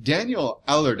 Daniel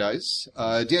Allardyce.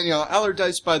 Daniel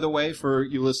Allardyce, by the way, for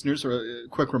you listeners, a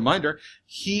quick reminder,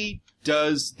 he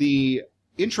does the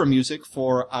intro music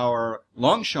for our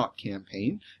Long Shot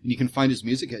campaign, and you can find his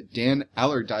music at Dan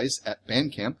Allardyce at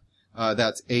Bandcamp.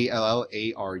 That's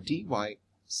ALLARDYCE.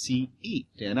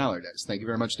 Dan Allardyce. Thank you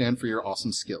very much, Dan, for your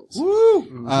awesome skills.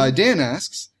 Woo! Dan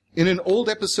asks, in an old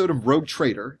episode of Rogue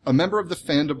Trader, a member of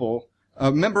Fandible,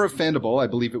 I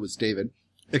believe it was David,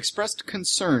 expressed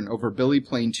concern over Billy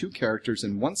playing 2 characters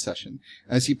in one session,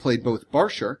 as he played both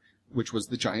Barsher, which was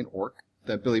the giant orc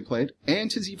that Billy played,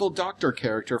 and his evil doctor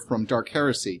character from Dark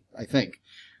Heresy, I think,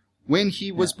 when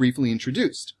he was briefly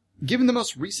introduced. Given the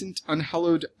most recent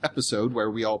Unhallowed episode, where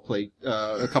we all played,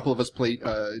 a couple of us played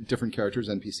different characters,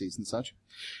 NPCs and such,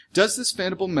 does this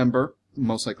Fandible member,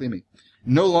 most likely me,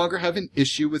 no longer have an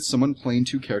issue with someone playing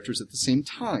 2 characters at the same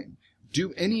time?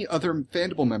 Do any other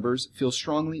Fandible members feel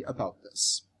strongly about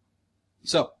this?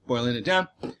 So, boiling it down,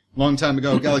 long time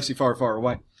ago, galaxy far, far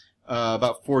away,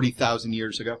 about 40,000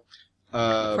 years ago.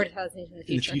 40,000 in the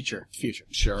In the future. future.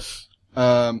 Sure.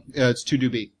 It's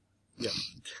 2DB. Yeah.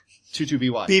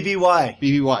 22BY. BBY.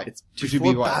 BBY. It's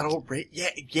Before 22BY. battle rate. Yeah,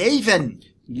 Gavin.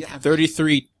 Yeah.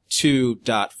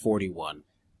 33.2.41.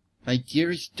 My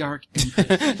dearest dark.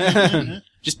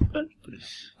 Just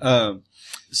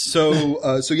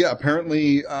So yeah,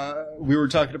 apparently, we were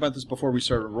talking about this before we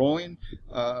started rolling.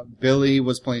 Billy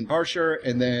was playing Barsher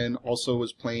and then also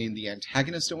was playing the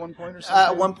antagonist at one point or something.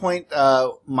 At one point,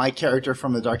 my character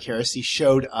from the Dark Heresy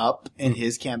showed up in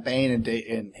his campaign, and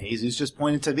Jesus just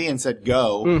pointed to me and said,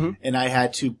 "Go," and I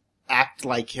had to act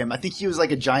like him. I think he was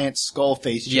like a giant skull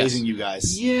face Yes. chasing you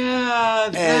guys. Yeah,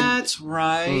 that's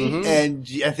right. And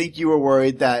I think you were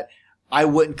worried that I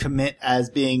wouldn't commit as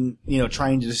being,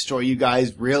 trying to destroy you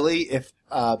guys really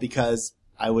because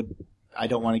I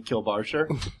don't want to kill Barsher.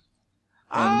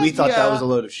 And we thought that was a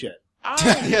load of shit.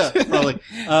 Yeah, probably.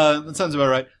 That sounds about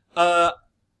right.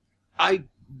 I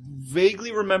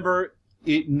vaguely remember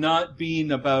it not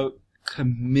being about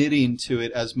committing to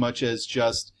it as much as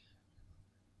just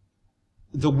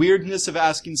the weirdness of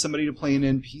asking somebody to play an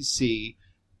NPC.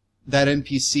 That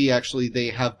NPC actually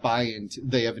they have buy-in,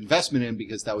 they have investment in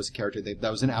because that was a character, that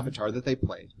was an avatar that they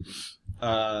played.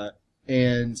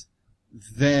 And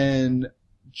then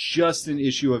just an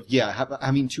issue of,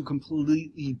 having 2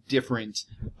 completely different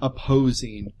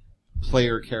opposing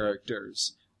player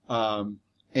characters. And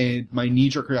my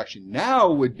knee-jerk reaction now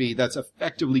would be that's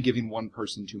effectively giving one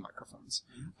person 2 microphones.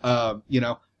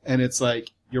 And it's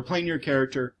like, you're playing your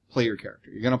character, play your character.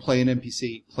 You're gonna play an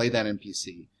NPC, play that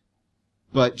NPC.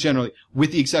 but generally,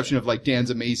 with the exception of like Dan's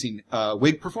amazing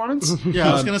wig performance. Yeah,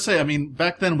 I was gonna say. I mean,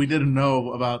 back then we didn't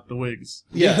know about the wigs.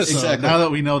 Yeah, So exactly. now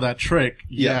that we know that trick,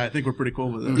 Yeah. I think we're pretty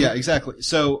cool with it. Yeah, exactly.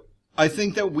 So I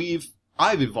think that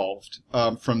I've evolved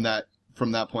from that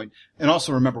point. And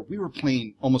also remember, we were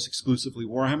playing almost exclusively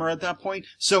Warhammer at that point.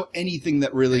 So anything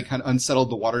that really kind of unsettled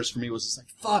the waters for me was just like,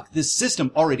 fuck, this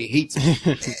system already hates me.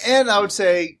 And I would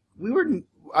say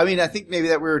I think maybe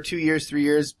that we were 2 years, 3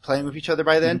 years playing with each other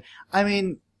by then. Mm-hmm. I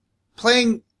mean,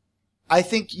 I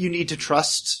think you need to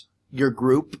trust your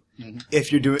group Mm-hmm.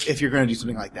 if you're going to do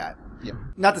something like that. Yeah.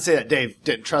 Not to say that Dave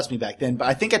didn't trust me back then, but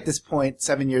I think at this point,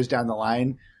 7 years down the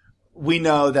line, we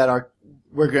know that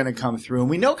we're going to come through, and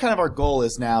we know kind of our goal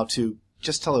is now to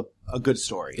just tell a good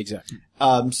story. Exactly.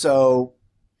 So,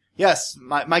 yes,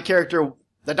 my character,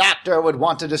 the Doctor, would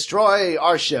want to destroy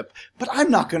our ship, but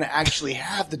I'm not going to actually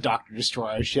have the Doctor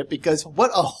destroy our ship because what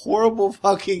a horrible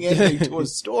fucking ending to a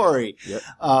story. Yep.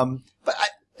 But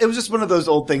it was just one of those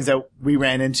old things that we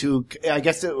ran into. I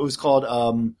guess it was called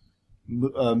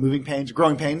moving pains,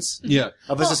 growing pains. Yeah.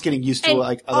 Of us just getting used to And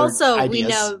like other also, ideas. we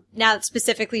know now that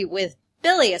specifically with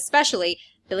Billy, especially,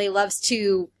 Billy loves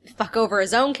to fuck over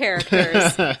his own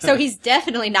characters. So he's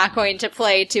definitely not going to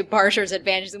play to Barsher's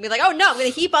advantage and be like, oh no, I'm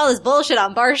going to heap all this bullshit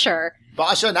on Barsher.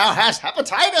 Basha now has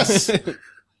hepatitis.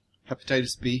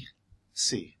 Hepatitis B.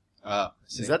 C.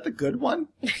 See. Is that the good one?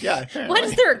 Yeah. What, apparently.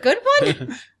 is there a good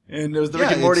one? And it was the Yeah,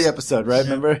 Rick and Morty it's- episode, right?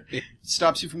 Remember? It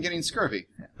stops you from getting scurvy,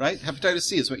 right? Hepatitis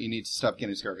C is what you need to stop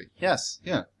getting scurvy. Yes.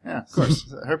 Yeah. Yeah, of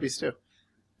course. Herpes too.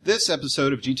 This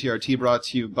episode of GTRT brought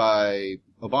to you by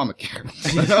Obamacare.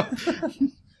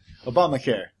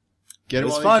 Obamacare. Get It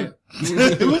was while you fun. can.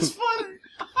 It was fun.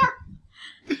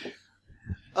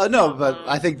 No, but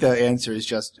I think the answer is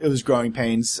just, it was growing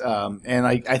pains. And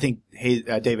I think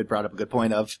David brought up a good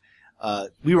point of,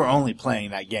 we were only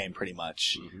playing that game pretty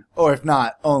much. Mm-hmm. Or if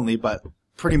not only, but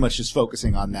pretty much just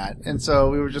focusing on that. And so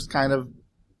we were just kind of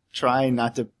trying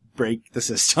not to break the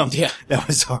system Yeah. that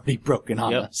was already broken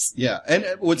on Yep. us. Yeah, and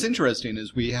what's interesting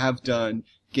is we have done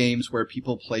games where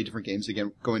people play different games.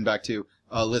 Again, going back to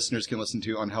listeners can listen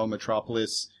to on Hell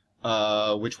Metropolis.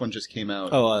 Which one just came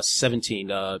out?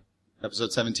 17.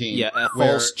 Episode 17. Yeah, where,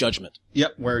 False Judgment.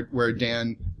 Yep, where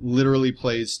Dan literally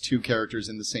plays two characters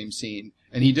in the same scene,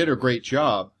 and he did a great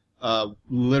job.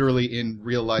 Literally in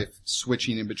real life,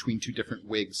 switching in between two different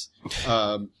wigs,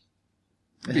 because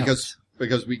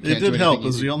we can't It do did help. It anything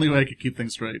was easy. the only way I could keep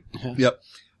things straight. Yep.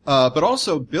 But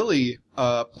also Billy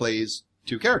plays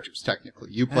two characters, technically.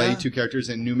 You play Yeah. two characters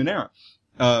in Numenera.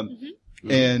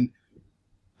 And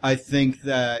I think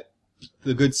that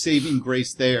the good saving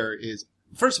grace there is,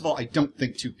 first of all, I don't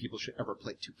think two people should ever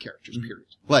play two characters, period.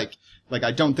 Like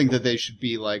I don't think that they should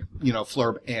be like,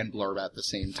 Flurb and Blurb at the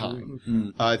same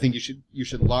time. I think you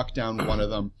should lock down one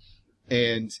of them.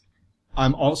 And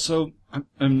I'm also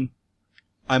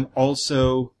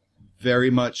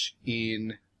very much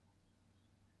in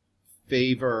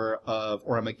favor of,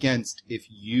 or I'm against, if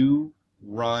you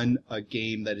run a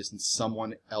game that isn't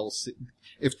someone else.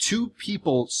 If two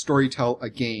people storytell a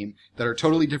game that are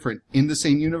totally different in the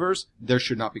same universe, there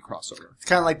should not be crossover. It's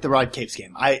kind of like the Rod Capes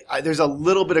game. There's a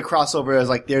little bit of crossover as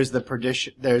like there's the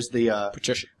Perdition, there's the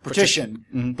Partition,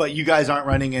 Mhm. but you guys aren't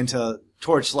running into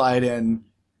Torchlight and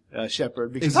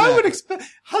Shepard because Exactly. I would expect.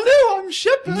 Hello, I'm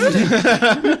Shepard.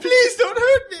 Please don't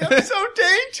hurt me. I'm so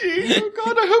dainty. Oh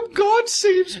God, I hope God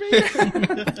saves me.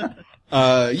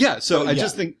 Yeah, so I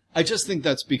yeah. just think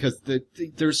that's because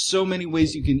there's so many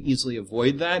ways you can easily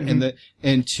avoid that,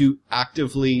 and to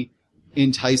actively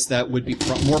entice that would be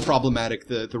more problematic.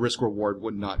 The risk reward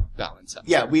would not balance out.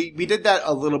 Yeah, we did that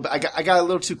a little bit. I got a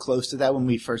little too close to that when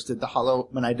we first did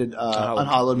when I did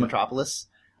Unhallowed Metropolis.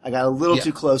 I got a little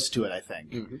too close to it, I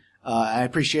think. I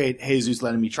appreciate Jesus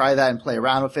letting me try that and play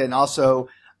around with it, and also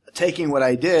taking what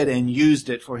I did and used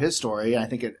it for his story. And I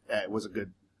think it was a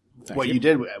good. You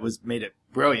did made it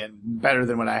brilliant, better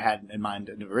than what I had in mind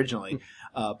originally.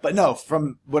 But no,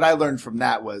 from what I learned from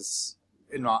that was,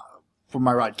 from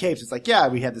my Rod Capes, it's like, yeah,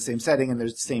 we had the same setting and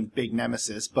there's the same big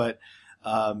nemesis, but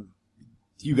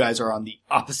you guys are on the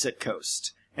opposite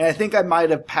coast. And I think I might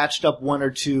have patched up one or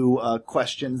two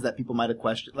questions that people might have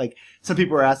questioned. Like, some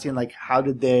people were asking, like, how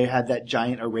did they have that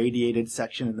giant irradiated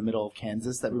section in the middle of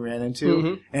Kansas that we ran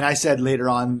into? And I said later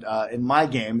on in my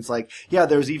game, it's like, yeah,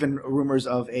 there's even rumors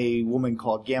of a woman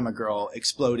called Gamma Girl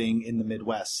exploding in the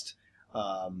Midwest.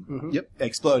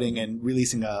 Exploding and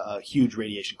releasing a huge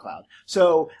radiation cloud.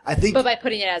 So I think... But by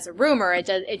putting it as a rumor,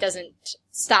 it doesn't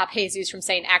stop Jesus from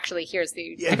saying, actually, here's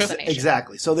the explanation.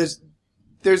 Exactly. So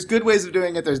there's good ways of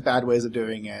doing it, there's bad ways of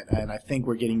doing it, and I think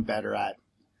we're getting better at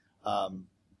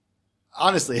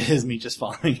honestly, it is me just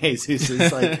following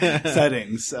Jesus's like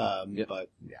settings. But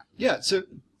yeah. Yeah,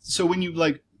 so when you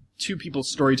like two people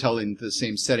storytell in the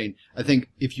same setting, I think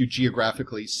if you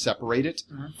geographically separate it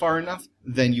far enough,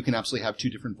 then you can absolutely have two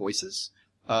different voices.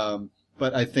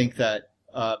 But I think that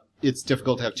it's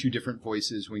difficult to have two different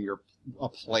voices when you're a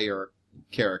player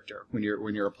character. When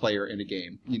you're a player in a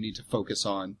game, you need to focus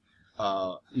on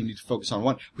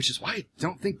one, which is why I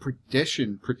don't think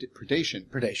Predation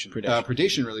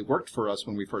really worked for us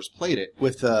when we first played it.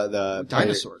 With the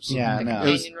dinosaurs. Yeah, The no.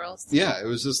 companion rules. Yeah, it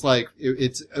was just like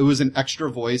it was an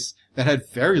extra voice that had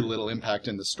very little impact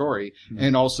in the story,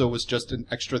 and also was just an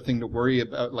extra thing to worry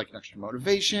about, like an extra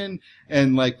motivation,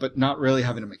 and like, but not really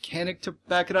having a mechanic to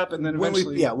back it up. And then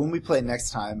eventually, when we play next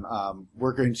time,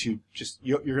 we're going to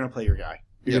you're going to play your guy.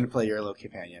 You're going to play your little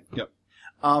companion. Yep.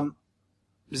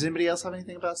 Does anybody else have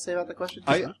anything to say about that question?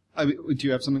 I do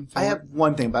you have something? I have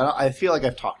one thing, but I feel like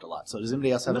I've talked a lot. So does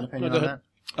anybody else have an opinion on that?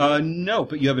 No,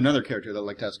 but you have another character that'd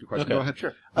like to ask a question. Okay. Go ahead.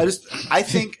 Sure. I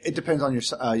think it depends on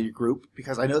your group,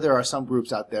 because I know there are some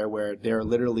groups out there where they're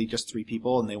literally just 3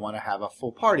 people and they want to have a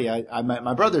full party.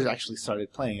 My brother's actually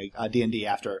started playing D&D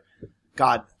after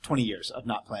 20 years of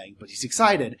not playing, but he's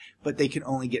excited, but they can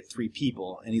only get 3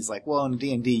 people. And he's like, well, in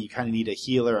D&D, you kind of need a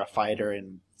healer, a fighter.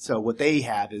 And so what they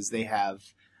have is they have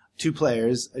 2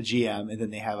 players, a GM, and then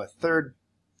they have a third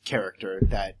character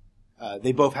that,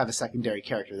 they both have a secondary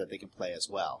character that they can play as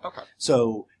well. Okay.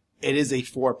 So it is a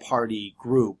 4-party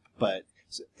group, but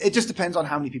it just depends on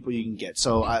how many people you can get.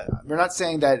 So we're not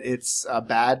saying that it's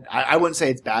bad. I wouldn't say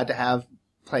it's bad to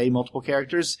play multiple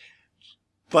characters,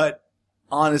 but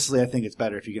honestly, I think it's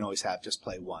better if you can always just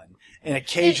play one, and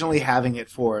occasionally having it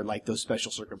for like those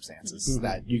special circumstances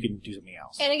that you can do something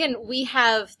else. And again, we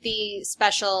have the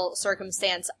special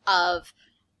circumstance of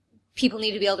people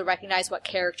need to be able to recognize what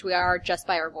character we are just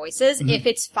by our voices. If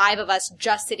it's 5 of us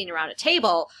just sitting around a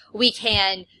table, we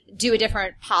can do a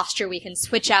different posture. We can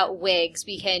switch out wigs.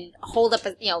 We can hold up,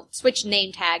 switch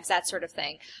name tags, that sort of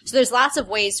thing. So there's lots of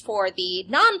ways for the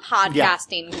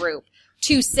non-podcasting group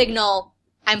to signal,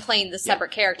 I'm playing the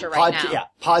separate character right now. Yeah,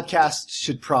 podcasts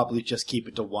should probably just keep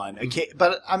it to 1. Okay,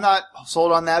 but I'm not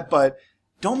sold on that. But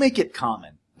don't make it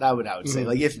common. That I would say.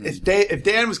 Like if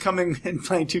Dan was coming and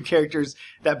playing 2 characters,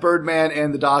 that Birdman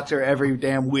and the Doctor every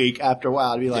damn week, after a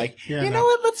while, I'd be like, know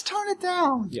what? Let's tone it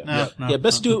down. Yeah,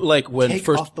 best do it like when Take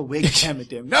first. off the wig, damn it,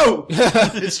 damn. No.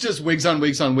 It's just wigs on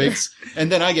wigs on wigs,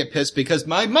 and then I get pissed because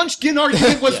my Munchkin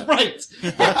argument was right.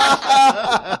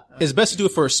 It's best to do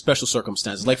it for special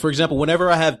circumstances. Like, for example, whenever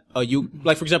I have, for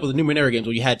example, the Numenera games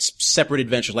where you had separate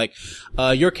adventures, like,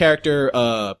 your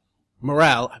character,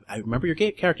 Morale, I remember your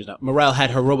characters now. Morale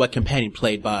had her robot companion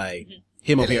played by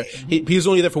him over here. He was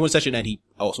only there for 1 session and he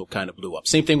also kind of blew up.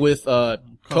 Same thing with,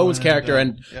 Cohen's character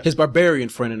and his barbarian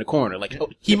friend in the corner. Like,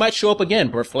 he might show up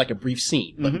again for like a brief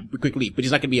scene, but quick leave, but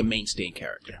he's not going to be a mainstay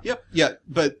character. Yep. Yeah.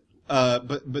 But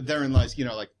therein lies, they're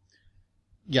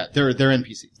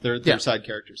NPCs. They're side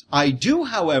characters. I do,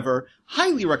 however,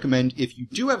 highly recommend, if you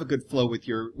do have a good flow with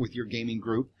your gaming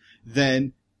group,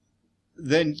 then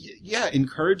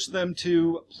encourage them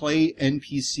to play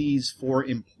NPCs for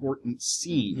important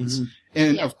scenes.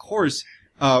 And of course,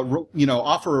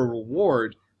 offer a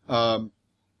reward, or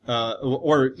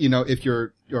if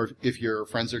your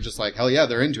friends are just like, hell yeah,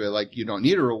 they're into it, like, you don't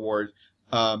need a reward.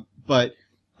 But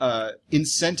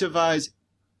incentivize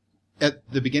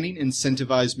at the beginning,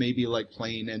 maybe like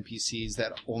playing NPCs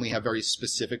that only have very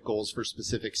specific goals for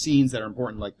specific scenes that are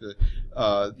important, like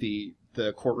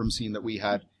the courtroom scene that we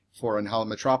had for Unhallowed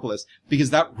Metropolis, because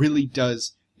that really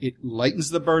it lightens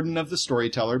the burden of the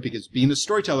storyteller, because being a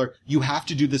storyteller, you have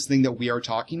to do this thing that we are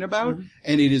talking about,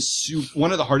 and it is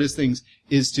one of the hardest things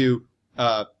is to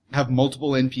have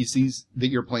multiple NPCs that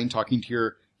you're playing talking to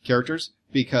your characters,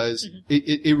 because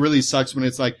it really sucks when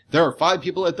it's like, there are 5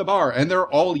 people at the bar, and they're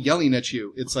all yelling at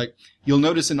you. It's like, you'll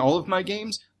notice in all of my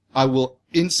games, I will,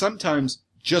 sometimes,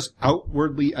 just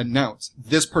outwardly announce,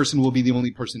 this person will be the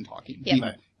only person talking.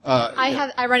 Yeah.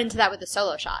 I run into that with the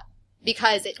solo shot,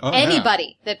 because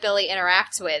anybody that Billy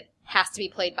interacts with has to be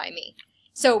played by me.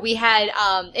 So we had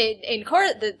in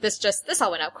this all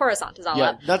went up. Coruscant is all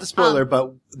up. Not a spoiler,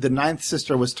 but the 9th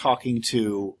sister was talking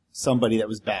to somebody that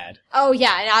was bad. Oh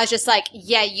yeah, and I was just like,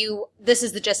 this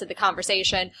is the gist of the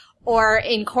conversation. Or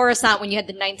in Coruscant, when you had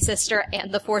the 9th sister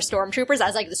and the 4 stormtroopers, I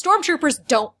was like, the stormtroopers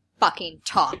don't fucking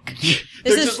talk.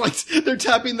 They're just like, they're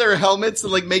tapping their helmets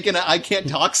and like making an I can't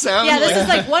talk sound. Yeah, this is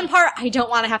like one part I don't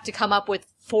want to have to come up with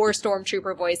 4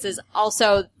 stormtrooper voices.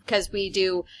 Also, because we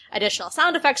do additional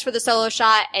sound effects for the solo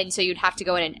shot, and so you'd have to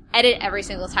go in and edit every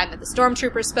single time that the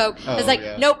stormtrooper spoke. It's like,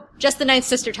 nope, just the Ninth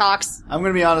Sister talks. I'm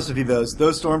going to be honest with you, those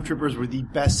stormtroopers were the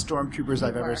best stormtroopers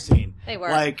I've ever seen. They were.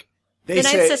 Like, The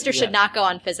Ninth Sister should not go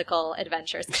on physical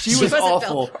adventures. She was wasn't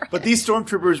awful, built for but it. these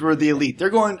stormtroopers were the elite. They're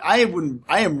going. I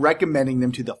am recommending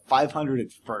them to the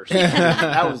 501st.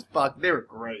 That was fuck. They were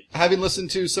great. Having listened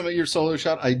to some of your solo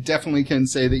shot, I definitely can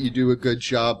say that you do a good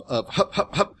job of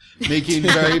making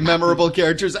very memorable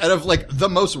characters out of like the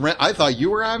most. I thought you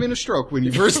were having a stroke when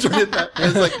you first started that. I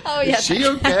was like, Oh, yeah. is she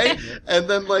okay? And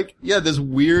then like, yeah, this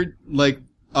weird like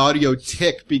audio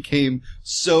tick became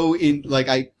so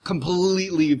I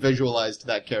completely visualized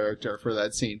that character for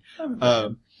that scene.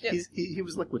 He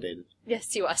was liquidated.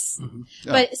 Yes, he was. Mm-hmm.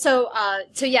 But so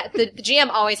yeah, the GM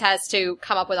always has to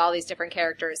come up with all these different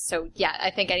characters. So yeah, I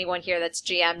think anyone here that's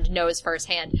GM'd knows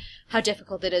firsthand how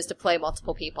difficult it is to play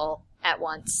multiple people at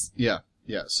once. Yeah.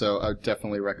 So I would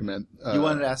definitely recommend. You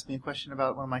wanted to ask me a question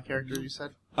about one of my characters, you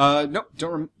said? No,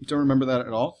 don't remember that at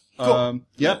all. Cool.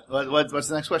 Yeah. What's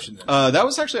the next question then? That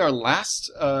was actually our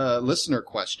last listener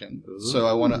question. So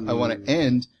I want to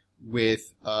end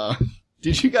with.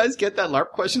 Did you guys get that LARP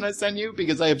question I sent you?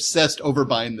 Because I obsessed over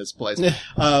buying this place.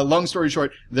 Long story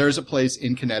short, there's a place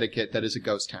in Connecticut that is a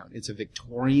ghost town. It's a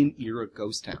Victorian era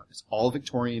ghost town. It's all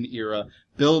Victorian era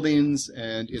buildings,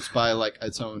 and it's by like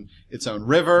its own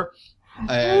river,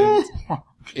 and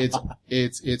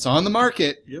it's on the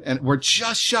market, and we're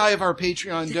just shy of our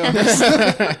Patreon donors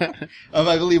of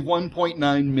I believe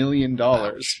 $1.9 million.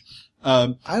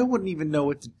 I wouldn't even know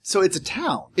what to... So it's a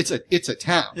town. It's a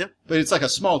town, but it's like a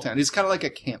small town. It's kind of like a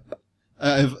camp,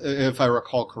 if I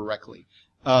recall correctly.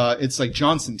 It's like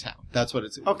Johnsontown. That's what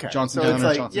it's. Okay. Johnsontown so it's or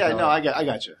like, Johnsontown. yeah, no, I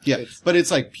got you. Yeah, but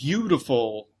it's like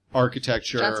beautiful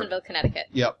architecture. Johnsonville, Connecticut.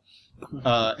 Yep.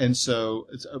 And so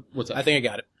it's what's that? I think I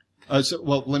got it.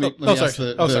 Well, let me ask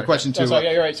the question to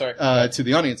yeah, you're right. Sorry. To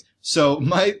the audience. So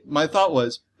my thought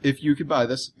was, if you could buy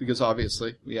this, because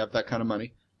obviously we have that kind of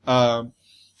money,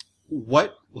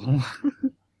 what?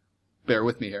 Bear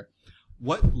with me here.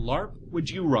 What LARP would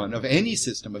you run of any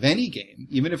system, of any game,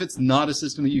 even if it's not a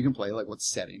system that you can play, like what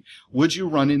setting, would you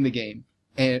run in the game,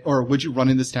 or would you run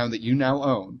in this town that you now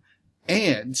own?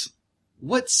 And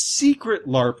what secret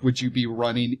LARP would you be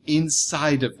running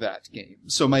inside of that game?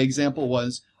 So my example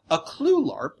was a Clue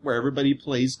LARP, where everybody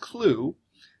plays Clue,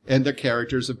 and the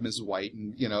characters of Ms. White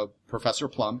and, Professor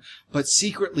Plum, but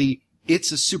secretly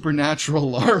it's a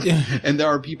supernatural LARP, and there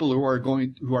are people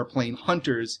who are playing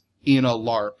hunters in a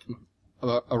LARP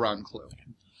around Clue.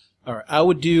 All right, I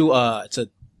would do. It's a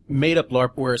made-up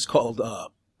LARP where it's called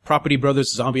Property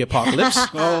Brothers Zombie Apocalypse,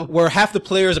 where half the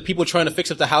players are people trying to fix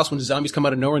up the house when the zombies come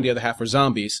out of nowhere, and the other half are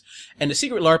zombies. And the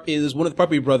secret LARP is one of the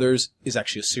Property Brothers is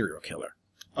actually a serial killer.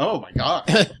 Oh my god,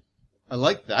 I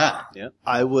like that. Yeah,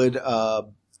 I would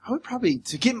probably,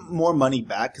 to get more money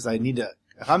back, because I need to.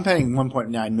 If I'm paying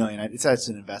 $1.9 million, it's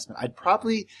an investment. I'd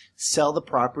probably sell the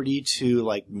property to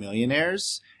like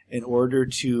millionaires in order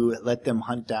to let them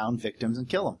hunt down victims and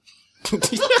kill them.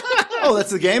 Oh, that's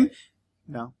the game?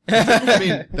 No. I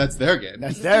mean, that's their game.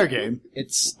 That's their game.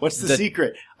 What's the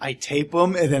secret? I tape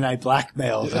them and then I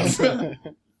blackmail them.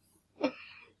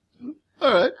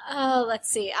 All right. Oh,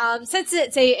 let's see. Since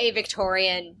it's a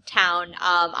Victorian town,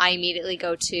 I immediately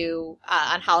go to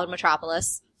Unhallowed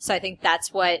Metropolis. So I think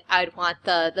that's what I would want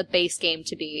the base game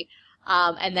to be.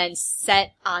 And then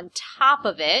set on top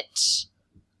of it,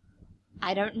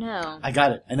 I don't know. I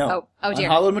got it. I know. Oh dear.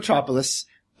 Unhallowed Metropolis,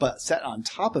 but set on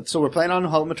top of, so we're playing on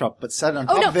Unhallowed Metropolis, but set on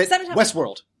top of it,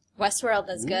 Westworld. Westworld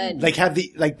is good. Like have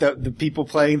the people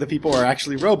playing, the people are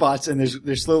actually robots and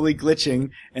they're slowly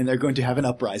glitching and they're going to have an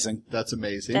uprising. That's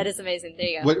amazing. That is amazing. There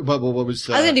you go. What was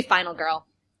I was gonna do Final Girl.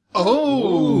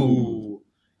 Oh!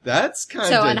 That's kind of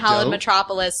So Unhallowed dope.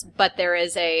 Metropolis, but there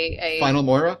is a Final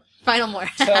Moira? Final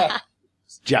Moira.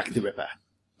 Jack the Ripper.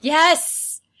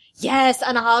 Yes! Yes,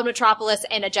 Unhallowed Metropolis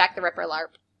and a Jack the Ripper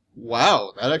LARP.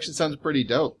 Wow, that actually sounds pretty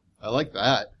dope. I like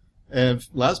that. And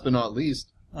last but not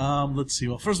least, Let's see.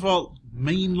 Well, first of all,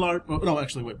 main LARP. No,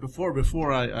 actually, wait.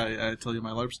 Before I tell you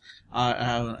my LARPs, I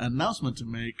have an announcement to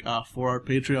make for our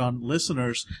Patreon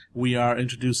listeners. We are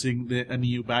introducing a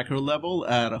new backer level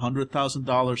at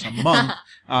 $100,000 a month.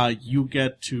 You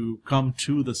get to come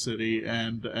to the city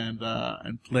and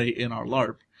play in our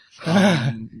LARP.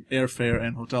 Airfare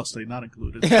and hotel stay not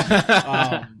included.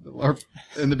 the LARP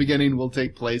in the beginning will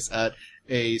take place at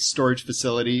a storage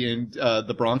facility in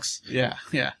the Bronx. Yeah.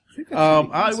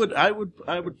 I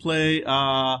would play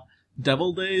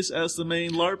Devil Days as the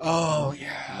main LARP. Oh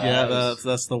yeah. Yeah,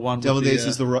 that's the one. Devil with Days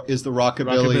is the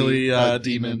rockabilly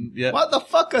demon. Yeah. What the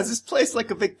fuck is this place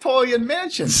like a Victorian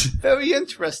mansion? Very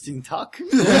interesting, Tuck.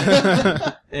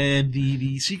 And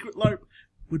the secret LARP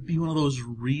would be one of those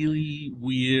really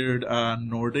weird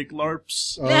Nordic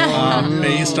LARPs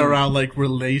based around like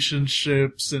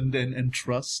relationships and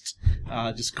trust,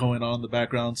 just going on in the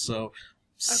background. So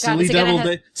silly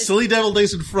Devil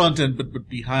Days in front end, but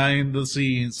behind the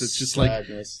scenes, it's just like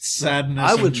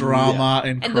sadness and drama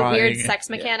and And crying the weird sex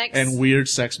mechanics. and weird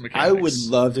sex mechanics. I would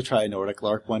love to try a Nordic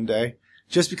LARP one day.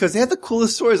 Just because they had the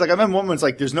coolest stories. Like, I remember one where it's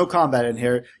like, there's no combat in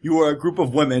here. You were a group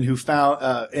of women who found,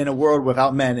 in a world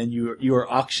without men, and you were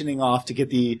auctioning off to get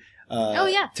the,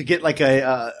 to get like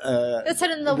That's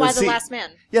said in the Why the Last Man.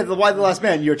 Yeah, the Why the Last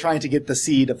Man. You're trying to get the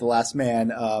seed of the last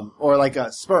man, or like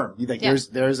a sperm. You think there's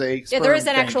a sperm There is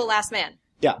an thing. actual last man.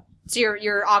 Yeah. So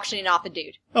you're auctioning off a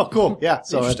dude. Oh, cool. Yeah.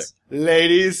 So it's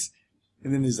ladies,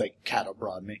 and then there's like cattle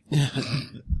brought me.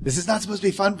 This is not supposed to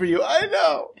be fun for you. I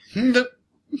know.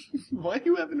 Why do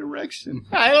you have an erection?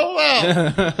 I don't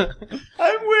know.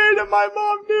 I'm weird and my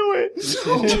mom knew it.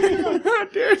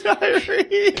 Dear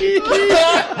diary.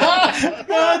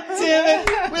 God damn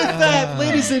it. With that,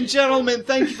 ladies and gentlemen,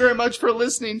 thank you very much for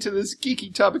listening to this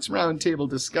Geeky Topics Roundtable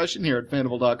discussion here at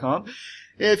Fandible.com.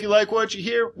 If you like what you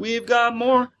hear, we've got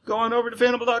more. Go on over to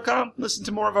Fandible.com. Listen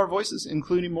to more of our voices,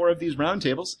 including more of these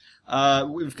roundtables.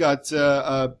 We've got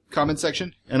a comment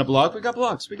section and a blog. We got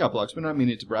blogs. We're not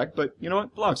meaning to brag, but you know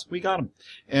what? Blogs. We got them.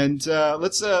 And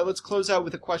let's close out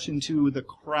with a question to the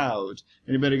crowd.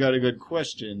 Anybody got a good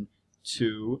question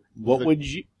to What would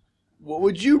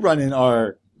you run in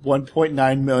our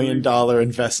 $1.9 million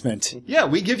investment? Yeah,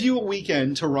 we give you a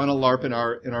weekend to run a LARP in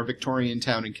our Victorian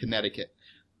town in Connecticut.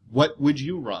 What would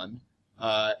you run?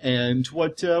 And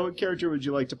what character would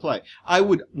you like to play? I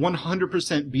would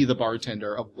 100% be the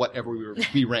bartender of whatever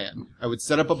we ran. I would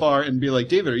set up a bar and be like,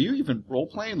 David, are you even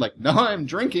role-playing? Like, no, I'm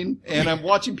drinking, and I'm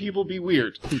watching people be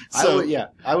weird. So,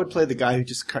 I would play the guy who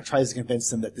just tries to convince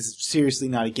them that this is seriously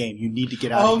not a game. You need to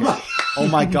get out of here. Oh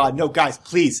my god. No, guys,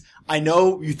 please. I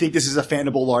know you think this is a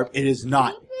Fandible LARP. It is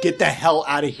not. Get the hell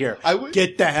out of here.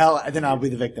 Get the hell, and then I'll be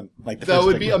the victim. Like the that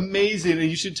would victim. be amazing, and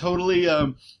you should totally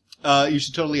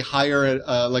hire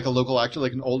like a local actor,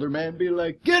 like an older man, be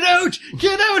like, get out!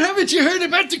 Haven't you heard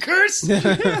about the curse?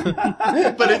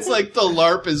 But it's like the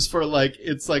LARP is for like,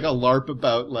 it's like a LARP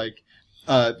about like,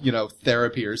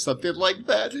 therapy or something like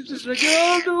that. It's just like, you're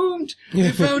all doomed.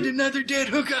 You found another dead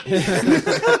hooker.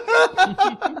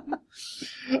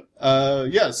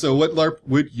 So what LARP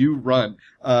would you run?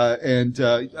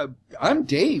 I'm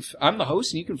Dave. I'm the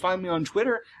host, and you can find me on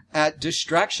Twitter at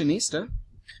Distractionista.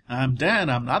 I'm Dan.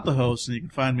 I'm not the host, and you can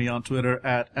find me on Twitter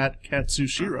at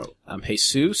Katsushiro. I'm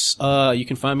Jesus. You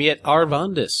can find me at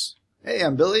Arvandis. Hey,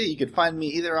 I'm Billy. You can find me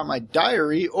either on my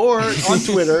diary or on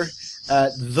Twitter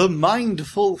at The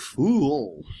Mindful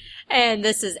Fool. And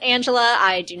this is Angela.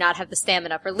 I do not have the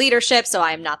stamina for leadership, so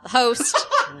I am not the host.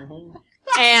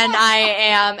 And I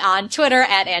am on Twitter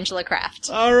at Angela Craft.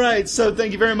 All right. So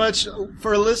thank you very much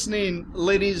for listening,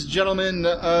 ladies, gentlemen,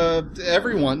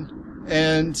 everyone.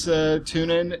 And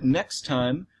tune in next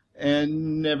time.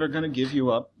 And never going to give you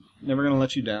up. Never going to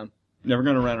let you down. Never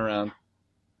going to run around.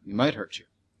 We might hurt you.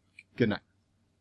 Good night.